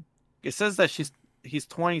Yuri? It says that he's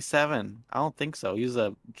 27. I don't think so. He's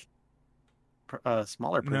a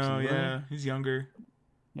smaller No, person. Really? yeah, he's younger.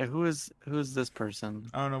 Yeah, who is this person?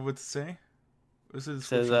 I don't know what to say. What's the It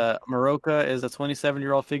says description? Muroka is a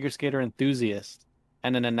 27-year-old figure skater enthusiast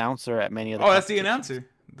and an announcer at many of the Oh, that's the competitions. announcer,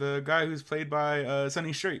 the guy who's played by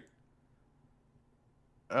Sonny Strait.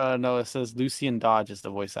 No, it says Lucian Dodge is the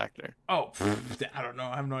voice actor. Oh, I don't know.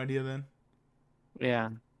 I have no idea then. Yeah.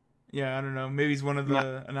 Yeah, I don't know. Maybe he's one of I'm not,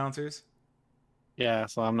 the announcers. yeah,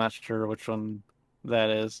 so I'm not sure which one that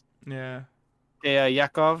is. Yeah, Yeah,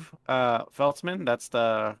 Yakov Feltzman, that's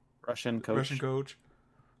the Russian Russian coach. coach.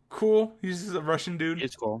 Cool. He's just a Russian dude.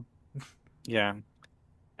 It's cool. Yeah.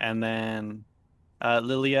 And then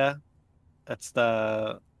Lilia, that's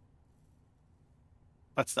the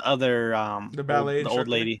other The ballet the old instructor.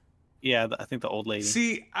 lady. Yeah, I think the old lady.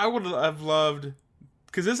 See, I would have loved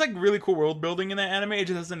because there's like really cool world building in that anime. It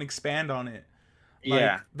just doesn't expand on it. Like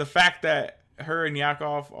Yeah. the fact that her and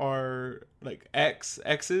Yakov are like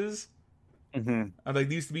exes, Hmm. like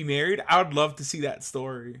they used to be married. I would love to see that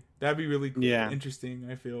story. That'd be really Yeah. interesting.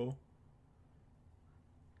 I feel.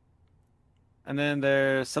 And then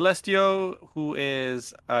there's Celestio, who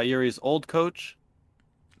is Yuri's old coach.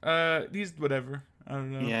 He's whatever. I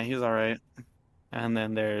don't know. Yeah, he's all right. And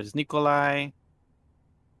then there's Nikolai,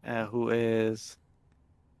 who is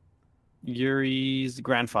Yuri's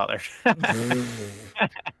grandfather.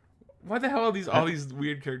 What the hell are these all these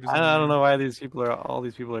weird characters in I don't there? know why all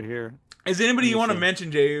these people are here. Is there anybody Let you me want to see.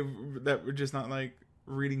 mention, Jay, that we're just not like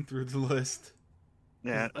reading through the list?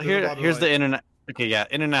 Yeah, There's a lot of here's the like. internet. Okay, yeah,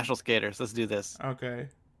 international skaters. Let's do this. Okay.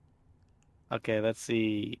 Okay, let's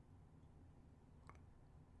see.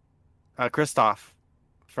 Christoph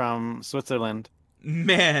from Switzerland.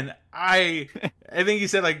 Man, I think you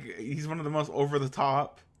said like he's one of the most over the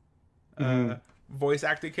top Mhm. voice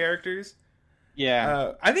acted characters.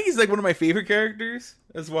 Yeah. I think he's like one of my favorite characters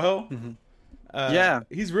as well. Mhm. Yeah.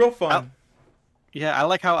 He's real I, fun. yeah, I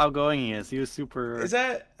like how outgoing he is. Is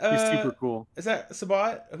that He's super cool.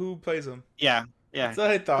 Sabat who plays him? Yeah, yeah. That's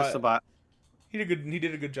what I Chris thought. Sabat. He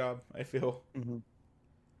did a good job, I feel. Hmm.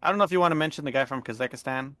 I don't know if you want to mention the guy from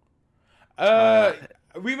Kazakhstan. Uh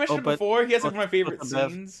Uh, we mentioned it but before. He has like with, one of my favorite with the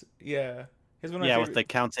Bev. scenes. Yeah. He's one of my Yeah, with the favorite,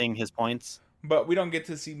 counting his points. but we don't get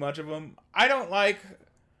to see much of him. I don't like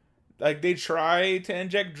they try to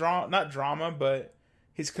inject drama, not drama, but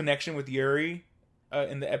his connection with Yuri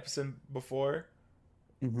in the episode before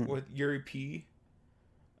Hmm. with Yuri P.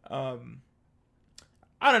 Um,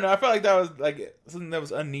 I don't know. I felt like that was like something that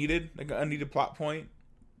was unneeded, like an unneeded plot point.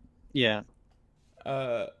 Yeah.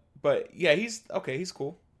 Uh, but yeah, he's okay. He's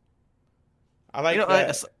cool. I You like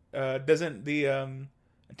know, that. Doesn't the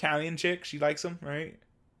Italian chick? She likes him, right?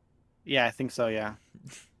 yeah, I think so. Yeah.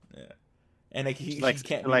 Yeah. And like She she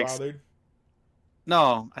can't be likes. bothered.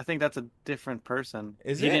 No, I think that's a different person.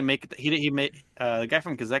 Is He didn't it? make it. He made the guy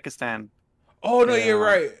from Kazakhstan. Oh no, you're Yeah.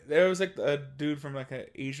 right. There was like a dude from like an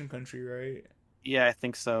Asian country, right? Yeah, I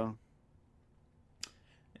think so.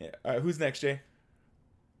 Yeah. All right, who's next, Jay?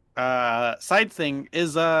 Side thing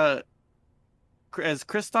is as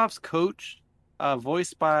Kristoff's coach,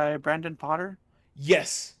 voiced by Brandon Potter.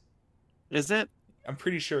 Yes, Is it? I'm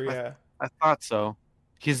pretty sure. I Yeah, I thought so.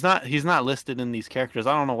 He's not listed in these characters.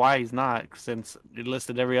 I don't know why he's not, since it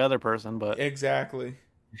listed every other person, but exactly.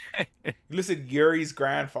 You listed Yuri's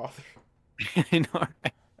grandfather. I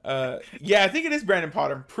know. Yeah, I think it is Brandon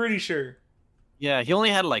Potter. I'm pretty sure. Yeah, he only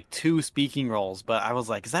had like two speaking roles, but I was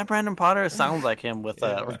like, is that Brandon Potter? It sounds like him with a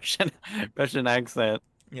Yeah, Russian accent.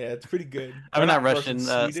 yeah, it's pretty good. I Or mean, not not Russian,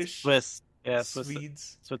 Russian, Swedish, Swiss. Yeah,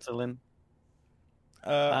 Swedes. Switzerland.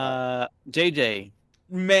 Uh, JJ.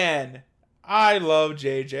 Man, I love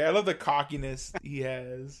JJ. I love the cockiness he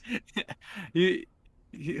has. You,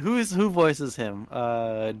 who voices him?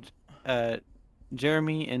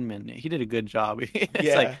 Jeremy Inman. He did a good job. It's like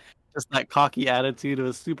Yeah. just that cocky attitude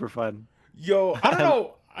was super fun. Yo, I don't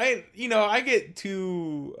know. I get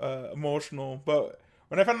too emotional, but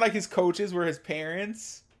when I found like his coaches were his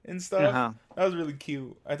parents and stuff, Uh-huh. that was really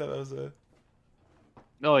cute. I thought that was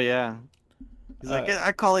Oh yeah. He's like, uh,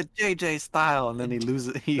 I call it JJ style, and then he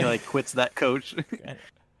loses. He like quits that coach.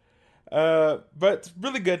 but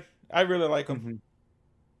really good. I really like him. Mhm.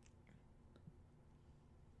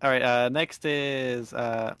 All right. Next is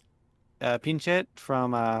Pinchet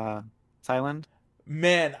from Thailand.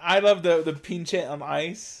 Man, I love the Pinchet on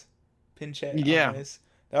ice. Pinchet on Yeah. ice.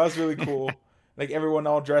 That was really cool. Like everyone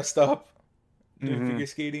all dressed up doing Hmm. figure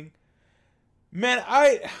skating. Man,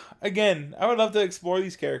 I would love to explore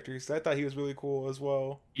these characters. I thought he was really cool as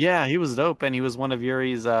well. Yeah, he was dope, and he was one of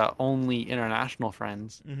Yuri's only international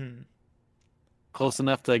friends. Hmm. Close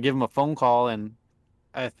enough to give him a phone call, and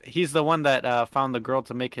he's the one that found the girl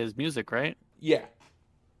to make his music, right? Yeah.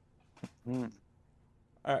 Mm.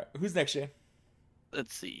 All right. Who's next, Jay?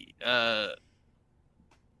 Let's see.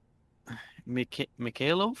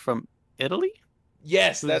 Michelo from Italy?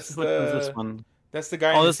 Yes, Which was this one? that's the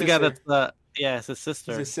guy Oh, and this his is the guy sister. that's yeah, it's his He's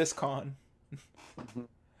a sister. syscon.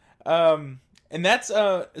 Mhm. And that's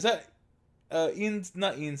is that Ian's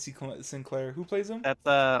not Ian Sinclair. Who plays him?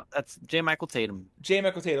 That's J. Michael Tatum. J.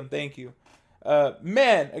 Michael Tatum. Thank you.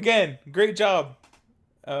 Man, again, great job.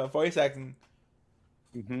 Voice acting.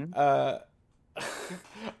 Hmm. Uh,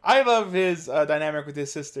 I love his dynamic with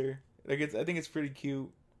his sister. I think it's pretty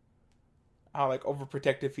cute how like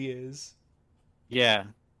overprotective he is. Yeah.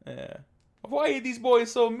 Yeah. Why are these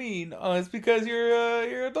boys so mean? It's because you're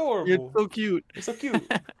You're adorable. so cute. You're so cute.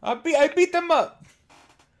 I beat them up.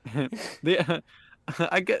 The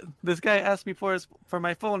I get this guy asked me for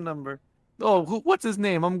my phone number. Oh, what's his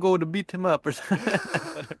name? I'm going to beat him up or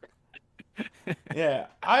something. Yeah,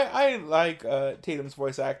 I like Tatum's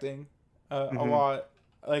voice acting a Hmm. lot.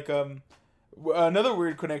 Like another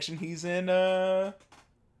weird connection. He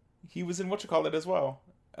was in what you call it as well.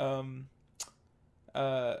 Um,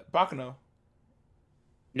 Bakano,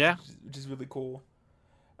 Yeah. which is really cool.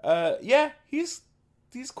 Yeah, he's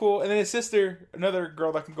cool. And then his sister, another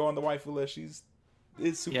girl that can go on the waifu list. She's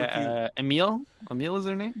is super cute. Yeah. Emil. Emil is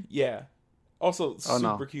her name? Yeah, also Oh super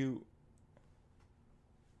no. cute.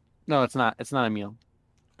 No, it's not. It's not Emil.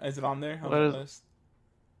 Is it on there on What the is? list?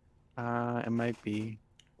 It might be.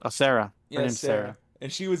 Oh, Sarah. Her Yeah, name's Sarah. Sarah.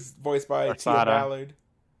 And she was voiced by Or Sara.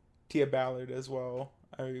 Tia Ballard as well.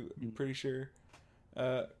 I'm Mm. pretty sure.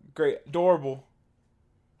 Great, adorable,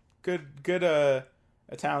 good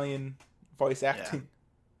Italian voice acting.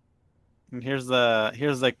 And here's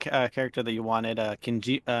the character that you wanted,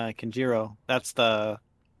 Kinjiro. That's the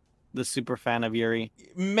super fan of Yuri.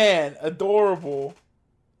 Man, adorable.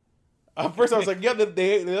 At first I was like, yeah,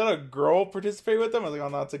 they let a girl participate with them. I was like, oh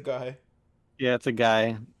no, it's a guy. Yeah, it's a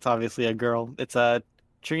guy. It's obviously a girl. It's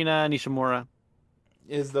Trina Nishimura.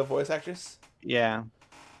 Is the voice actress? Yeah.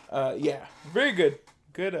 Yeah, very good.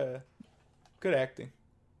 Good acting.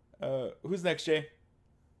 Who's next, Jay?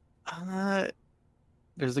 Uh,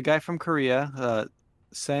 there's a guy from Korea,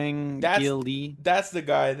 Sang That's Gil Lee. that's the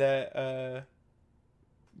guy that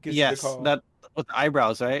gives you the Yes, call. that with the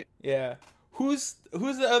eyebrows, right? Yeah. Who's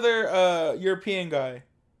the other European guy?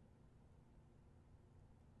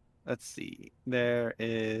 Let's see. There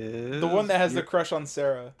The one is. that has the crush on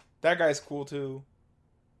Sarah. That guy's cool too.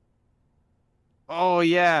 Oh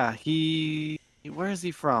yeah, he. Where is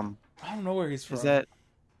he from? I don't know where he's Is from. that?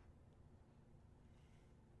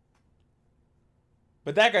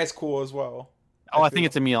 But that guy's cool as well. Oh, I think feel.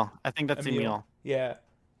 it's Emil. I think that's Emil. Emil. Yeah.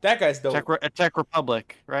 That guy's dope. Czech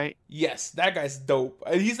Republic, right? Yes, that guy's dope.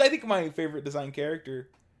 He's I think my favorite design character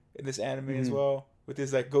in this anime as Mhm. well. With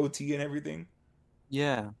his like goatee and everything.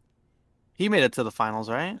 Yeah. He made it to the finals,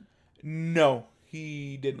 right? No,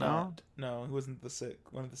 he did No? not. No, he wasn't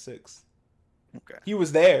one of the six. Okay. He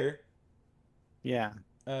was there. Yeah.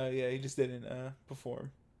 Yeah, he just didn't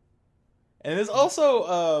perform. And there's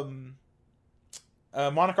also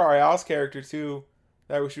Monica Rial's character too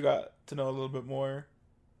that I wish you got to know a little bit more.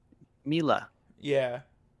 Mila Yeah,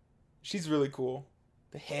 she's really cool.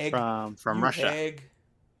 The Heg, from you Russia. Heg.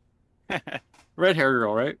 Red hair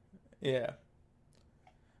girl, right? Yeah.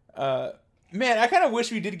 Uh, Man, I kind of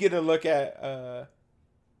wish we did get a look at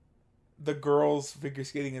the girls figure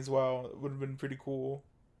skating as well. It would have been pretty cool.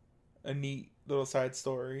 A neat little side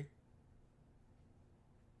story.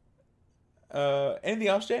 Anything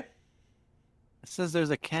else, Jay? It says there's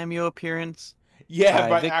a cameo appearance Yeah, by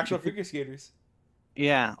by Vic. actual figure skaters.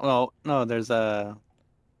 Yeah, well, no, there's a.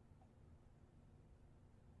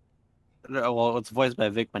 Well, it's voiced by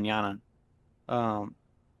Vic Mignogna. Um,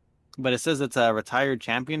 but it says it's a retired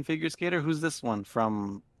champion figure skater. Who's this one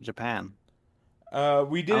from Japan? We I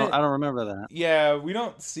don't. didn't. I don't remember that. Yeah, we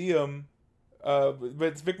don't see him. But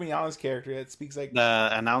it's Vic Mignogna's character that speaks like. The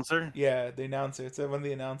announcer. Yeah, the announcer. It's one of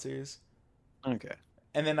the announcers. Okay.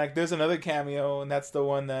 And then like there's another cameo, and that's the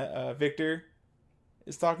one that Victor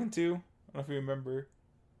is talking to. I don't know if you remember.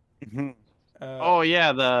 Mhm. Uh, Oh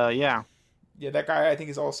yeah, yeah. yeah, that guy I think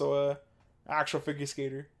is also a actual figure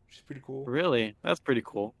skater. Which is pretty cool. Really, that's pretty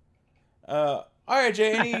cool. All right,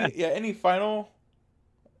 Jay. Any final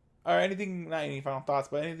or anything? Not any final thoughts,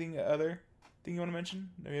 but anything other thing you want to mention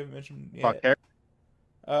that we haven't mentioned Fuck yet? hair.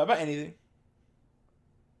 About anything?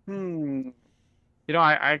 Hmm.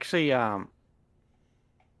 I actually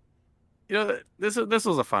this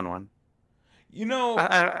was a fun one. You know,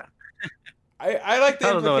 I, I like the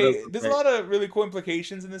I don't know what else implication. to There's a say. lot of really cool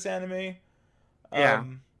implications in this anime. Yeah.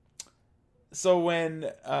 So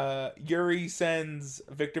when Yuri sends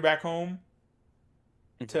Victor back home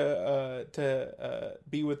to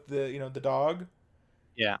be with the dog,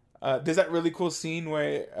 Yeah. there's that really cool scene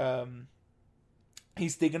where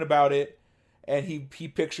he's thinking about it, and he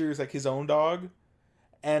pictures like his own dog,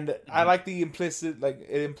 and I like the implicit, like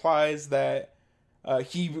it implies that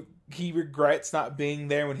he regrets not being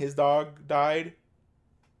there when his dog died,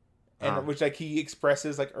 and which like he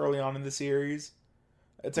expresses like early on in the series.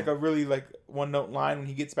 It's like a really like one note line when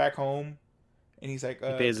he gets back home, and he's like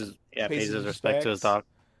He pays his respect to his respects. dog.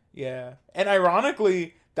 Yeah, and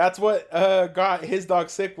ironically, that's what got his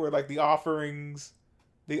dog sick. Were like the offerings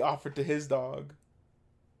they offered to his dog.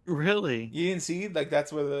 Really? You didn't see like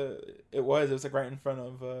that's where it was. It was like right in front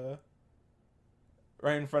of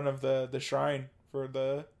the shrine for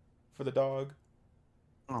the dog.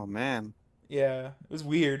 Oh man. Yeah, it was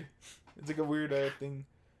weird. It's like a weird thing.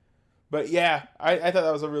 But yeah, I thought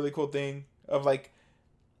that was a really cool thing of like,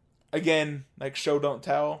 again, like show don't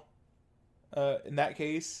tell. In that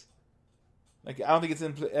case, like I don't think it's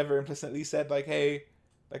ever implicitly said like, hey,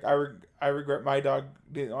 like I regret my dog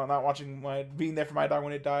not watching being there for my dog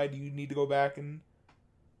when it died. You need to go back and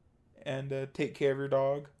take care of your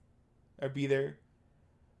dog, or be there.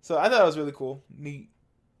 So I thought that was really cool,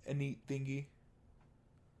 a neat thingy.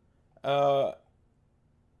 Uh,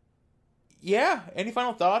 yeah. Any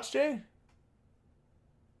final thoughts, Jay?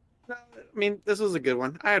 No, I mean, this was a good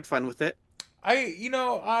one. I had fun with it.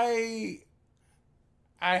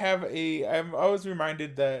 I'm always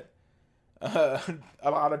reminded that a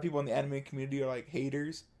lot of people in the anime community are like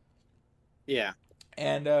haters, Yeah.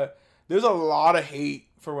 and there's a lot of hate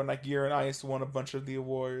for when like Year and Ice won a bunch of the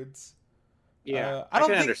awards. Yeah. I I don't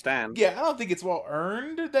can think, understand. yeah, I don't think it's well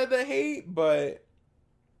earned that the hate, but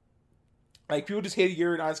like people just hated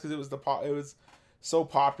Year and Ice because it was so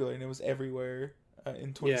popular and it was everywhere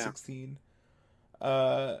in 2016.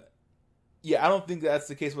 Yeah, I don't think that's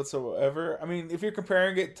the case whatsoever. I mean, if you're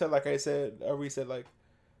comparing it to, like I said, or we said, like,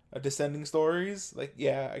 Descending Stories, like,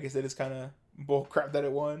 yeah, I guess it is kind of bullcrap that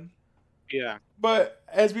it won. Yeah. But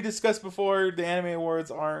as we discussed before, the anime awards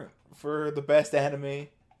aren't for the best anime;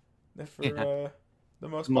 they're for the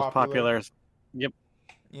most popular. Yep.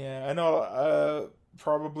 Yeah, I know.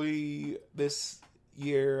 Probably this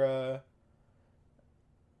year,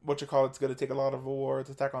 what you call it's going to take a lot of awards.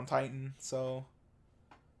 Attack on Titan, so.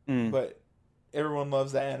 Mm. But everyone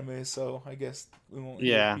loves the anime, so I guess we won't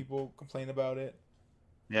hear people complain about it.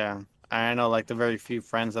 Yeah. I know, like, the very few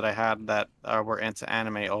friends that I had that were into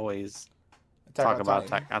anime always talk about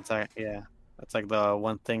Attack on Titan. Yeah. That's, like, the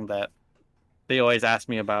one thing that they always ask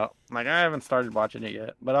me about. I'm like, I haven't started watching it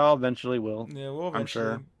yet, but I'll eventually will. Yeah, we'll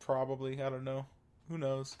eventually, probably. I don't know. Who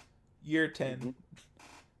knows? Year 10.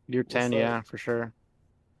 Year 10, yeah, for sure.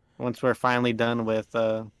 Once we're finally done with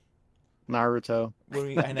Naruto.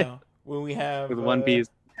 I know. When we have with One Piece.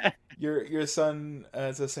 your son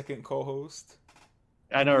as a second co-host.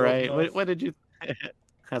 I know, right? What did you?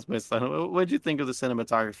 That's my son. What did you think of the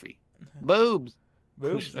cinematography? Boobs.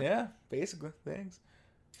 Boobs. Yeah, basically. Thanks.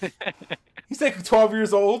 He's like 12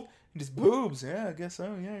 years old. And just boobs. Yeah, I guess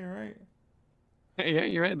so. Yeah, you're right. Yeah,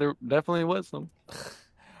 you're right. There definitely was some.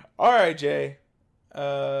 All right, Jay.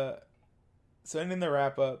 Uh, so ending the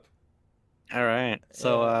wrap up. All right.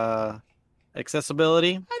 So, Yeah,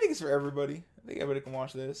 accessibility. I think it's for everybody. I think everybody can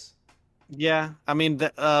watch this. Yeah, I mean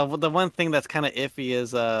the one thing that's kind of iffy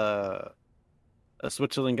is a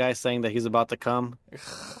Switzerland guy saying that he's about to come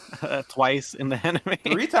twice in the anime.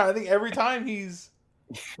 3 times. I think every time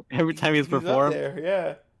Every time he's he's up performed. there.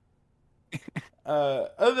 Yeah.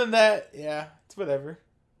 Other than that, yeah, it's whatever.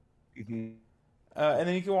 Mhm. And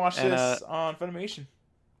then you can watch And this on Funimation.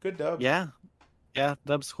 Good dub. yeah, yeah,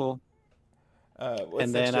 dub's cool. What's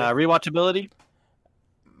And next, then Jay? rewatchability.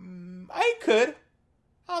 I could.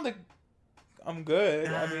 I don't think I'm good.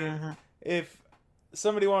 I mean, Uh, if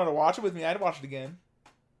somebody wanted to watch it with me, I'd watch it again.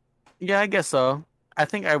 yeah, I guess so. I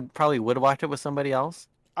think I probably would watch it with somebody else.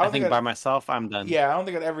 I I don't think think by I'd. myself, I'm done. Yeah, I don't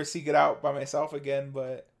think I'd ever seek it out by myself again.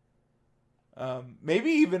 But maybe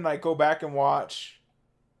even like go back and watch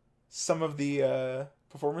some of the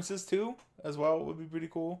performances too, as well. Would be pretty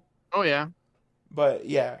cool. Oh yeah. But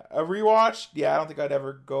yeah, a rewatch. Yeah, I don't think I'd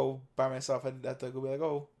ever go by myself. I'd have to go be like,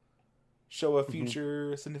 oh, show a Hmm.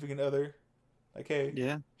 future significant other. Like, hey, you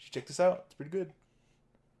Yeah. should check this out. It's pretty good.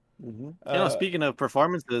 Hmm. Uh, Speaking of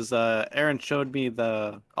performances, Aaron showed me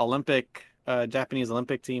the Japanese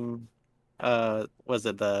Olympic team. Was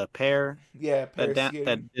it the pair yeah, that pair skating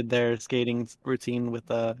that did their skating routine with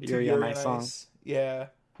the to Yuri on Yuri on Ice song? Ice. Yeah,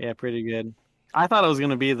 Yeah, pretty good. I thought it was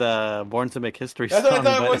gonna be the Born to Make History that's what I song,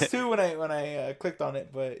 thought it was but too when I clicked on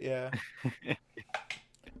it. But yeah,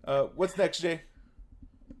 what's next, Jay?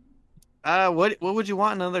 what would you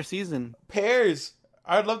want in another season Pairs.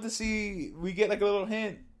 I'd love to see we get like a little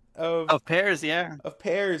hint of of pairs? Yeah.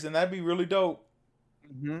 pairs, and that'd be really dope.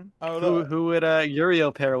 Hmm. I would, Who would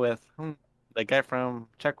Yurio pair with? The guy from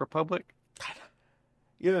Czech Republic?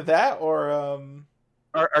 either that or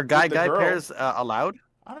Are with guy the guy girl. pairs allowed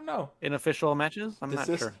I don't know. in official matches? I'm Does not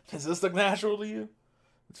this sure. does this look natural to you?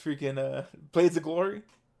 It's freaking Blades of Glory.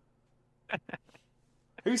 Have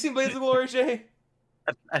you seen Blades of Glory, Jay?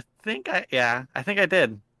 I think I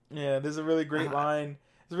did. Yeah, there's a really great Uh, line.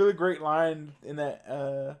 There's a really great line in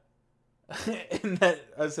that in that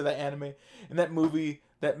I said that anime in that movie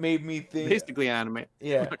that made me think. Basically anime.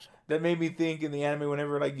 Yeah, that made me think in the anime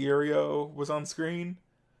whenever like Yurio was on screen,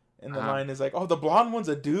 and the Uh-huh. line is like, "Oh, the blonde one's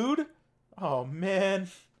a dude." Oh man,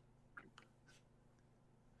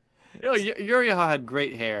 Yurio had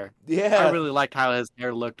great hair. yeah, I really liked how his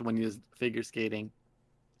hair looked when he was figure skating.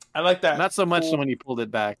 I like that. Not so much cool- when he pulled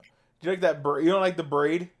it back. Do you like that? You don't like the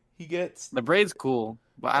braid he gets? The braid's cool,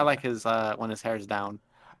 but I Yeah. like his when his hair's down.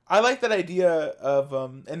 I like that idea of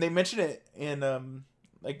and they mention it in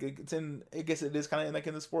like it's in I guess it is kind of like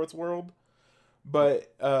in the sports world,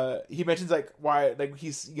 but he mentions like why like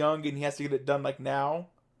he's young and he has to get it done like now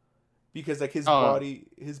because like Oh,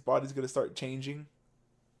 his body's gonna start changing,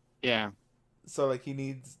 yeah. so like he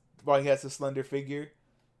needs while he has a slender figure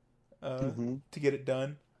Hmm. to get it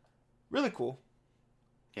done. Really cool.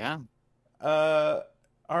 Yeah.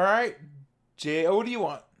 All right, Jay, what do you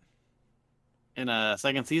want? In a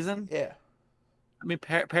second season, Yeah, I mean,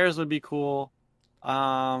 pairs would be cool.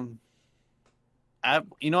 Um, I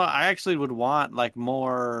actually would want like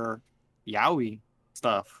more yaoi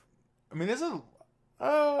stuff. I mean there's a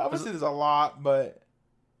obviously there's a lot, but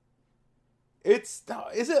it's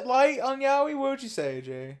is it light on Yaoi? What would you say,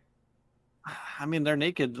 Jay? I mean, they're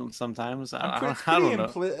naked sometimes. I'm pretty, I don't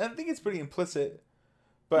know. I think it's pretty implicit,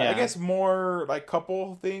 but I Yeah, guess more like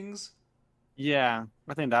couple things. yeah.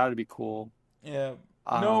 I think that would be cool. Yeah,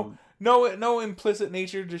 no, Um, no implicit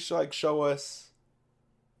nature. Just like show us.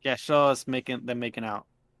 yeah, show us making out.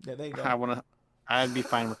 Yeah, there you go. I wanna. I'd be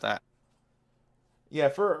fine with that. Yeah,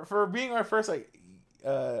 for being our first like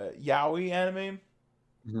yaoi anime.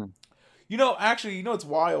 Mhm. Actually, it's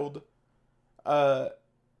wild. Uh,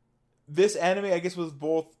 this anime I guess was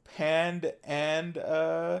both panned and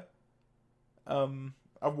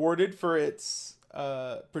awarded for its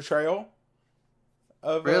portrayal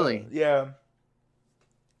of Really? yeah,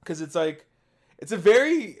 because it's like it's a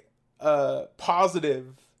very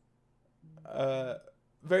positive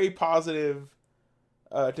very positive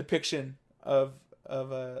depiction of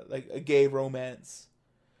like a gay romance.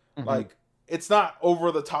 Mhm. Like it's not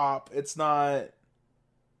over the top, it's not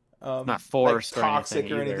Not forced like or toxic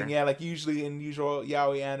anything or anything. either. Yeah, like usually in usual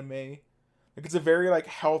yaoi anime, like it's a very like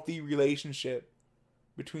healthy relationship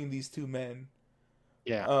between these two men.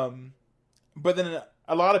 Yeah. But then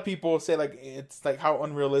a lot of people say like it's like how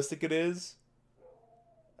unrealistic it is,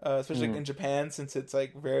 especially like, in Japan, since it's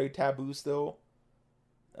like very taboo still.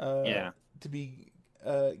 Yeah. To be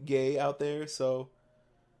gay out there. So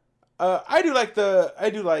I do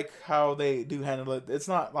like how they do handle it. It's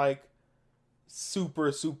not like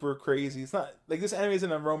super crazy. It's not like this anime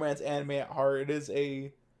isn't a romance anime at heart. It is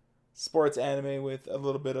a sports anime with a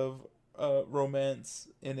little bit of romance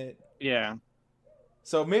in it. Yeah.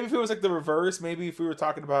 So maybe if it was like the reverse, maybe if we were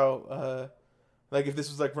talking about like if this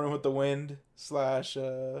was like Run with the Wind slash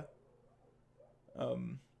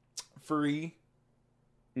Free,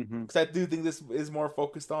 because I do think this is more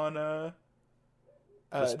focused on the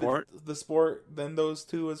sport than those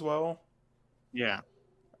two as well. Yeah.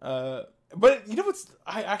 But you know what's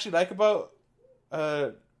I actually like about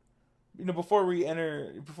before we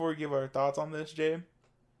give our thoughts on this, Jay,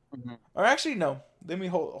 or actually no, let me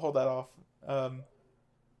hold that off.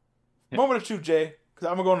 Moment of truth, Jay, because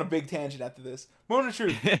I'm gonna go on a big tangent after this. Moment of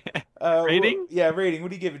truth. Rating? Rating. What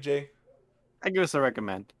do you give it, Jay? I give us a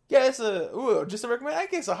recommend. Yeah, it's just a recommend. I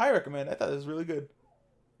guess a high recommend. I thought it was really good.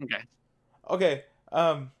 Okay.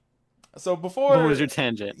 So before, what was your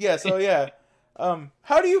tangent? Yeah. So yeah.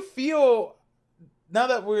 How do you feel now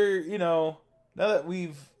that now that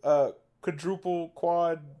we've quadruple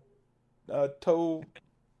quad toe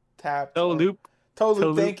tap loop.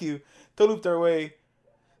 Thank you. Toe looped our way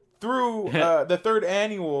through the third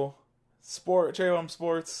annual Cherry Bomb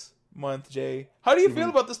Sports Month, Jay. How do you feel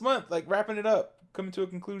about this month? Like wrapping it up, coming to a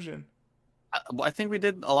conclusion. I think we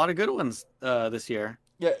did a lot of good ones this year.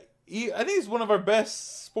 Yeah, I think it's one of our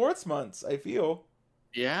best sports months. I feel.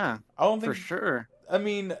 Yeah, I don't think for sure. I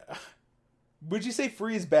mean, would you say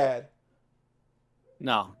Free is bad?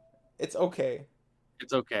 No, it's okay.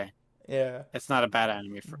 It's okay. Yeah, it's not a bad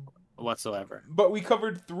anime whatsoever. But we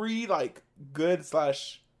covered 3 like good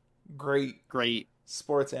 / great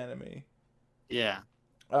sports anime. Yeah.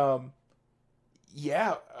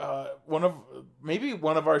 Yeah. One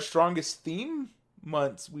of our strongest theme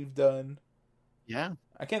months we've done. Yeah.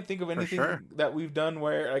 I can't think of anything that we've done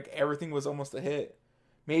where like everything was almost a hit.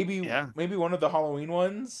 Maybe one of the Halloween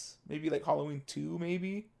ones. Maybe like Halloween 2,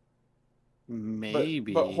 maybe.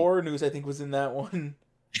 Maybe. But Horror News I think was in that one.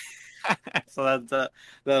 So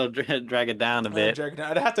that'll drag it down a bit.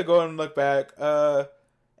 I'd have to go and look back.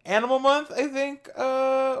 Animal Month I think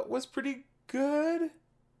was pretty good. It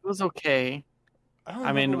was okay.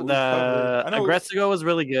 I mean, the Agretsuko was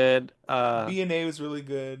really good. BNA was really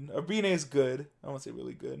good. Or BNA is good. I won't say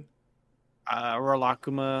really good.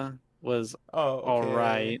 Rorokuma was all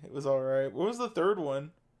right. It was all right. What was the third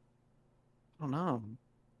one? I don't know.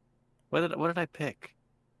 What did I pick?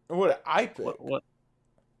 What did I pick? What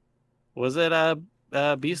was it?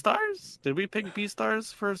 Beastars? Did we pick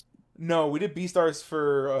Beastars first? No, we did Beastars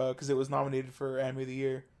for because it was nominated for Anime of the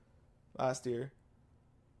Year last year.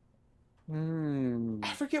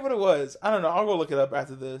 I forget what it was. I don't know. I'll go look it up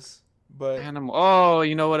after this. But Animal. Oh,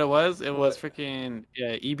 you know what it was? It was freaking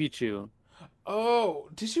Ibichu. Oh,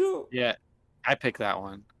 did you? Yeah, I picked that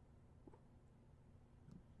one.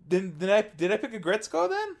 Did I pick Agretsuko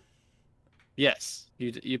then? Yes,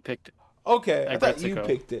 you picked it. Okay, I thought you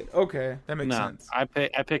picked it. Okay, that makes sense. I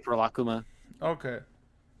picked Rorokuma. Okay,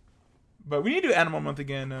 but we need to do Animal Month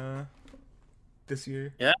again this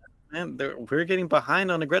year. Yeah, man, we're getting behind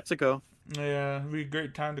on Agretsuko. Yeah, it'd be a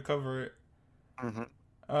great time to cover it.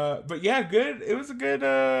 But yeah, good. It was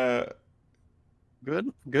a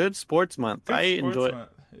good sports month. I enjoy it.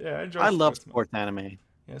 Yeah, I enjoy. I love sports anime.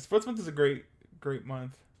 Yeah, sports month is a great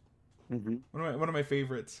month. One of my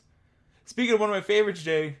favorites. Speaking of one of my favorites,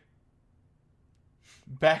 Jay.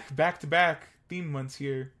 Back to back theme months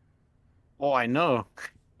here. Oh, I know.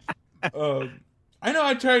 I know.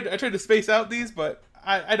 I tried to space out these, but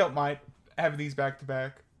I don't mind having these back to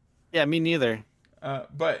back. Yeah, me neither.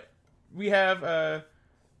 But we have.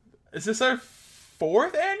 Is this our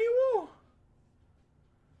 4th annual?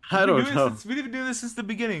 I don't know. We've been doing this since the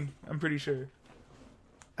beginning. I'm pretty sure.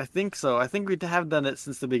 I think so. I think we have done it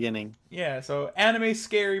since the beginning. Yeah. So Anime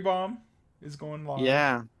Scary Bomb is going live.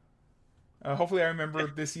 Yeah. Hopefully, I remember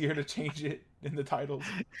this year to change it in the titles.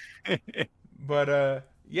 But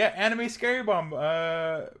yeah, Anime Scary Bomb.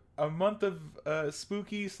 A month of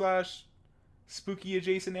spooky / spooky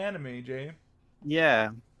adjacent anime, Jay.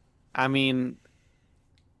 Yeah, I mean,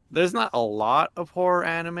 there's not a lot of horror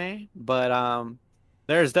anime, but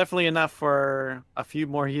there's definitely enough for a few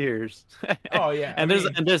more years. Oh yeah, and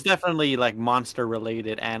there's definitely like monster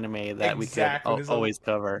related anime that we could always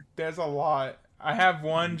cover. There's a lot. I have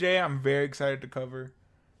one, Jay. I'm very excited to cover.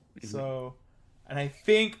 So, and I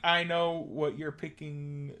think I know what you're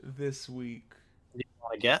picking this week. You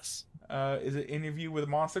want to guess? Is it Interview with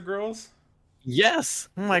Monster Girls? Yes.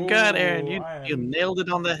 Oh my God, Aaron, you nailed it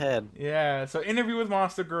on the head. Yeah. So Interview with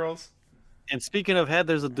Monster Girls. And speaking of head,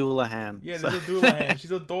 there's a Doulahan. Yeah, So... there's a Doulahan.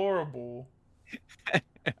 She's adorable. I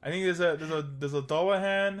think there's a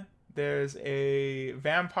Doulahan. There's a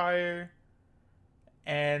vampire,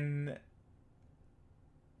 and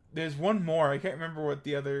there's one more. I can't remember what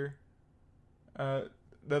the other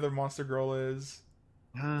monster girl is.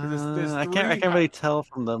 There's I three. can't really tell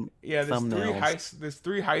from the Yeah, thumbnails. there's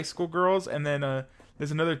three high school girls, and then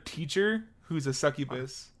there's another teacher who's a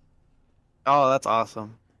succubus. Oh, that's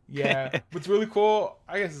awesome. Yeah, what's really cool,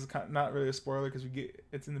 I guess it's not really a spoiler because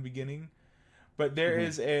it's in the beginning, but there Mhm.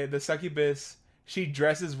 is the succubus. She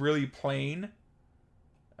dresses really plain,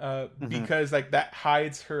 because like that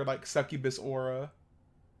hides her like succubus aura.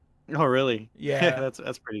 Oh, really? Yeah,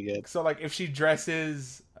 That's pretty good. so like if she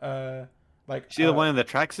dresses like She the one in the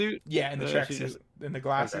tracksuit? yeah, in the She tracksuit just and the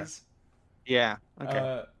glasses. yeah.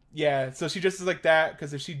 Okay. Yeah, so she dresses like that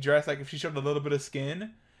because if she showed a little bit of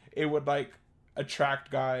skin, it would like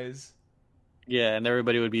attract guys. Yeah, and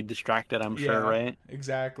everybody would be distracted, I'm sure, Yeah, right?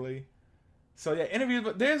 exactly. So yeah, interviews.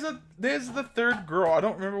 But there's the third girl. I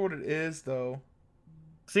don't remember what it is though.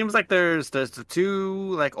 Seems like there's the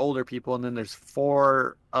two like older people, and then there's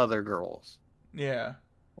four other girls. Yeah,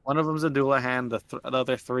 One of them's a Doulahan. The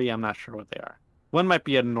other three, I'm not sure what they are. One might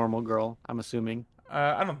be a normal girl, I'm assuming.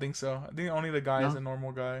 I don't think so. I think only the guy is No? a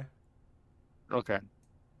normal guy. Okay.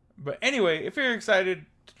 But anyway, if you're excited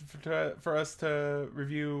for us to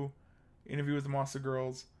review Interview with the Monster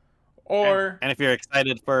Girls, or And if you're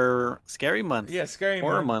excited for Scary Month, yeah, Scary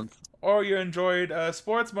Horror Month, Month, or you enjoyed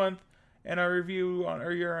Sports Month and our review on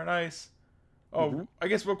You're on Ice. Oh, Mhm. I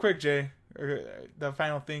guess real quick, Jay, the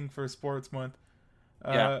final thing for Sports Month.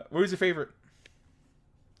 Yeah. What was your favorite?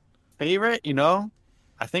 favorite,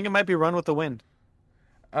 I think it might be Run with the Wind.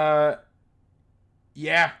 Uh,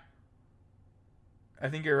 yeah, I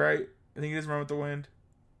think you're right. I think it is Run with the Wind.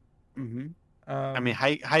 Hmm. Um, I mean,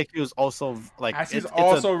 Haikyuu is also like Haikyuu's it's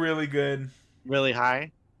also really good. really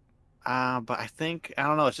high. But I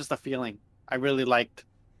don't know. It's just a feeling. I really liked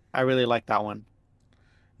that one.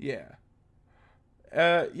 Yeah.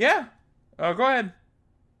 Yeah. Go ahead.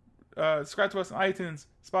 Subscribe to us on iTunes,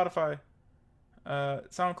 Spotify,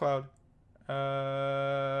 SoundCloud,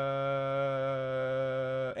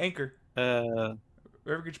 Anchor, Uh,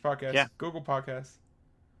 wherever you get your podcasts, yeah, Google Podcasts.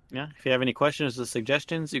 yeah. If you have any questions or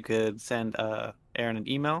suggestions, you could send Aaron an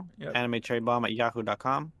email, Yep.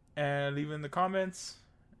 animecherrybomb@yahoo.com. And leave in the comments.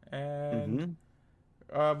 And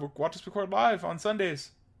Mm-hmm. watch us record live on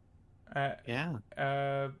Sundays at Yeah.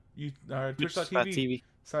 twitch.tv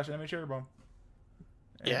 /animecherrybomb.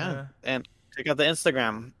 Yeah. And check out the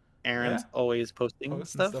Instagram. Aaron's Yeah. always posting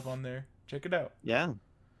Posting stuff. on there. Check it out. Yeah.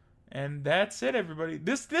 And that's it, everybody.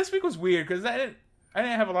 This week was weird because I didn't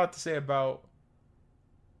have a lot to say about.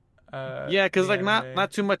 Yeah, because the like anime.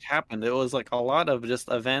 not too much happened. It was like a lot of just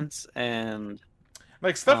events and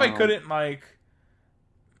Like stuff I um, couldn't like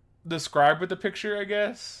describe with the picture, I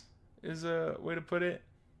guess, is a way to put it.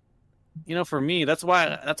 for me, that's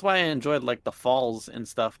why I enjoyed like the falls and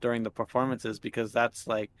stuff during the performances, because that's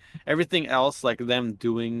like everything else, like them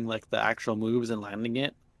doing like the actual moves and landing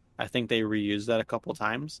it. I think they reused that a couple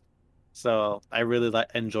times. So I really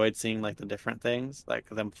enjoyed seeing like the different things, like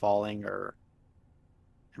them falling or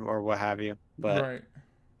what have you. But Right.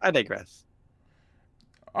 I digress.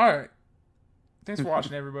 All right. Thanks for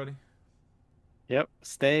watching, everybody. Yep.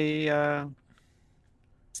 Stay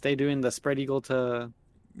doing the spread eagle to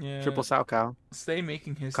Yeah. triple sow cow Stay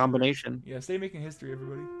making history. combination. Yeah, stay making history,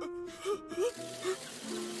 everybody.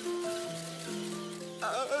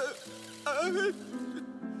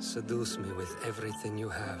 Seduce me with everything you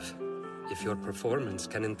have. If your performance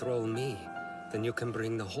can enthrall me, then you can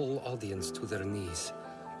bring the whole audience to their knees.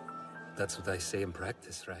 That's what I say in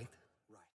practice, right?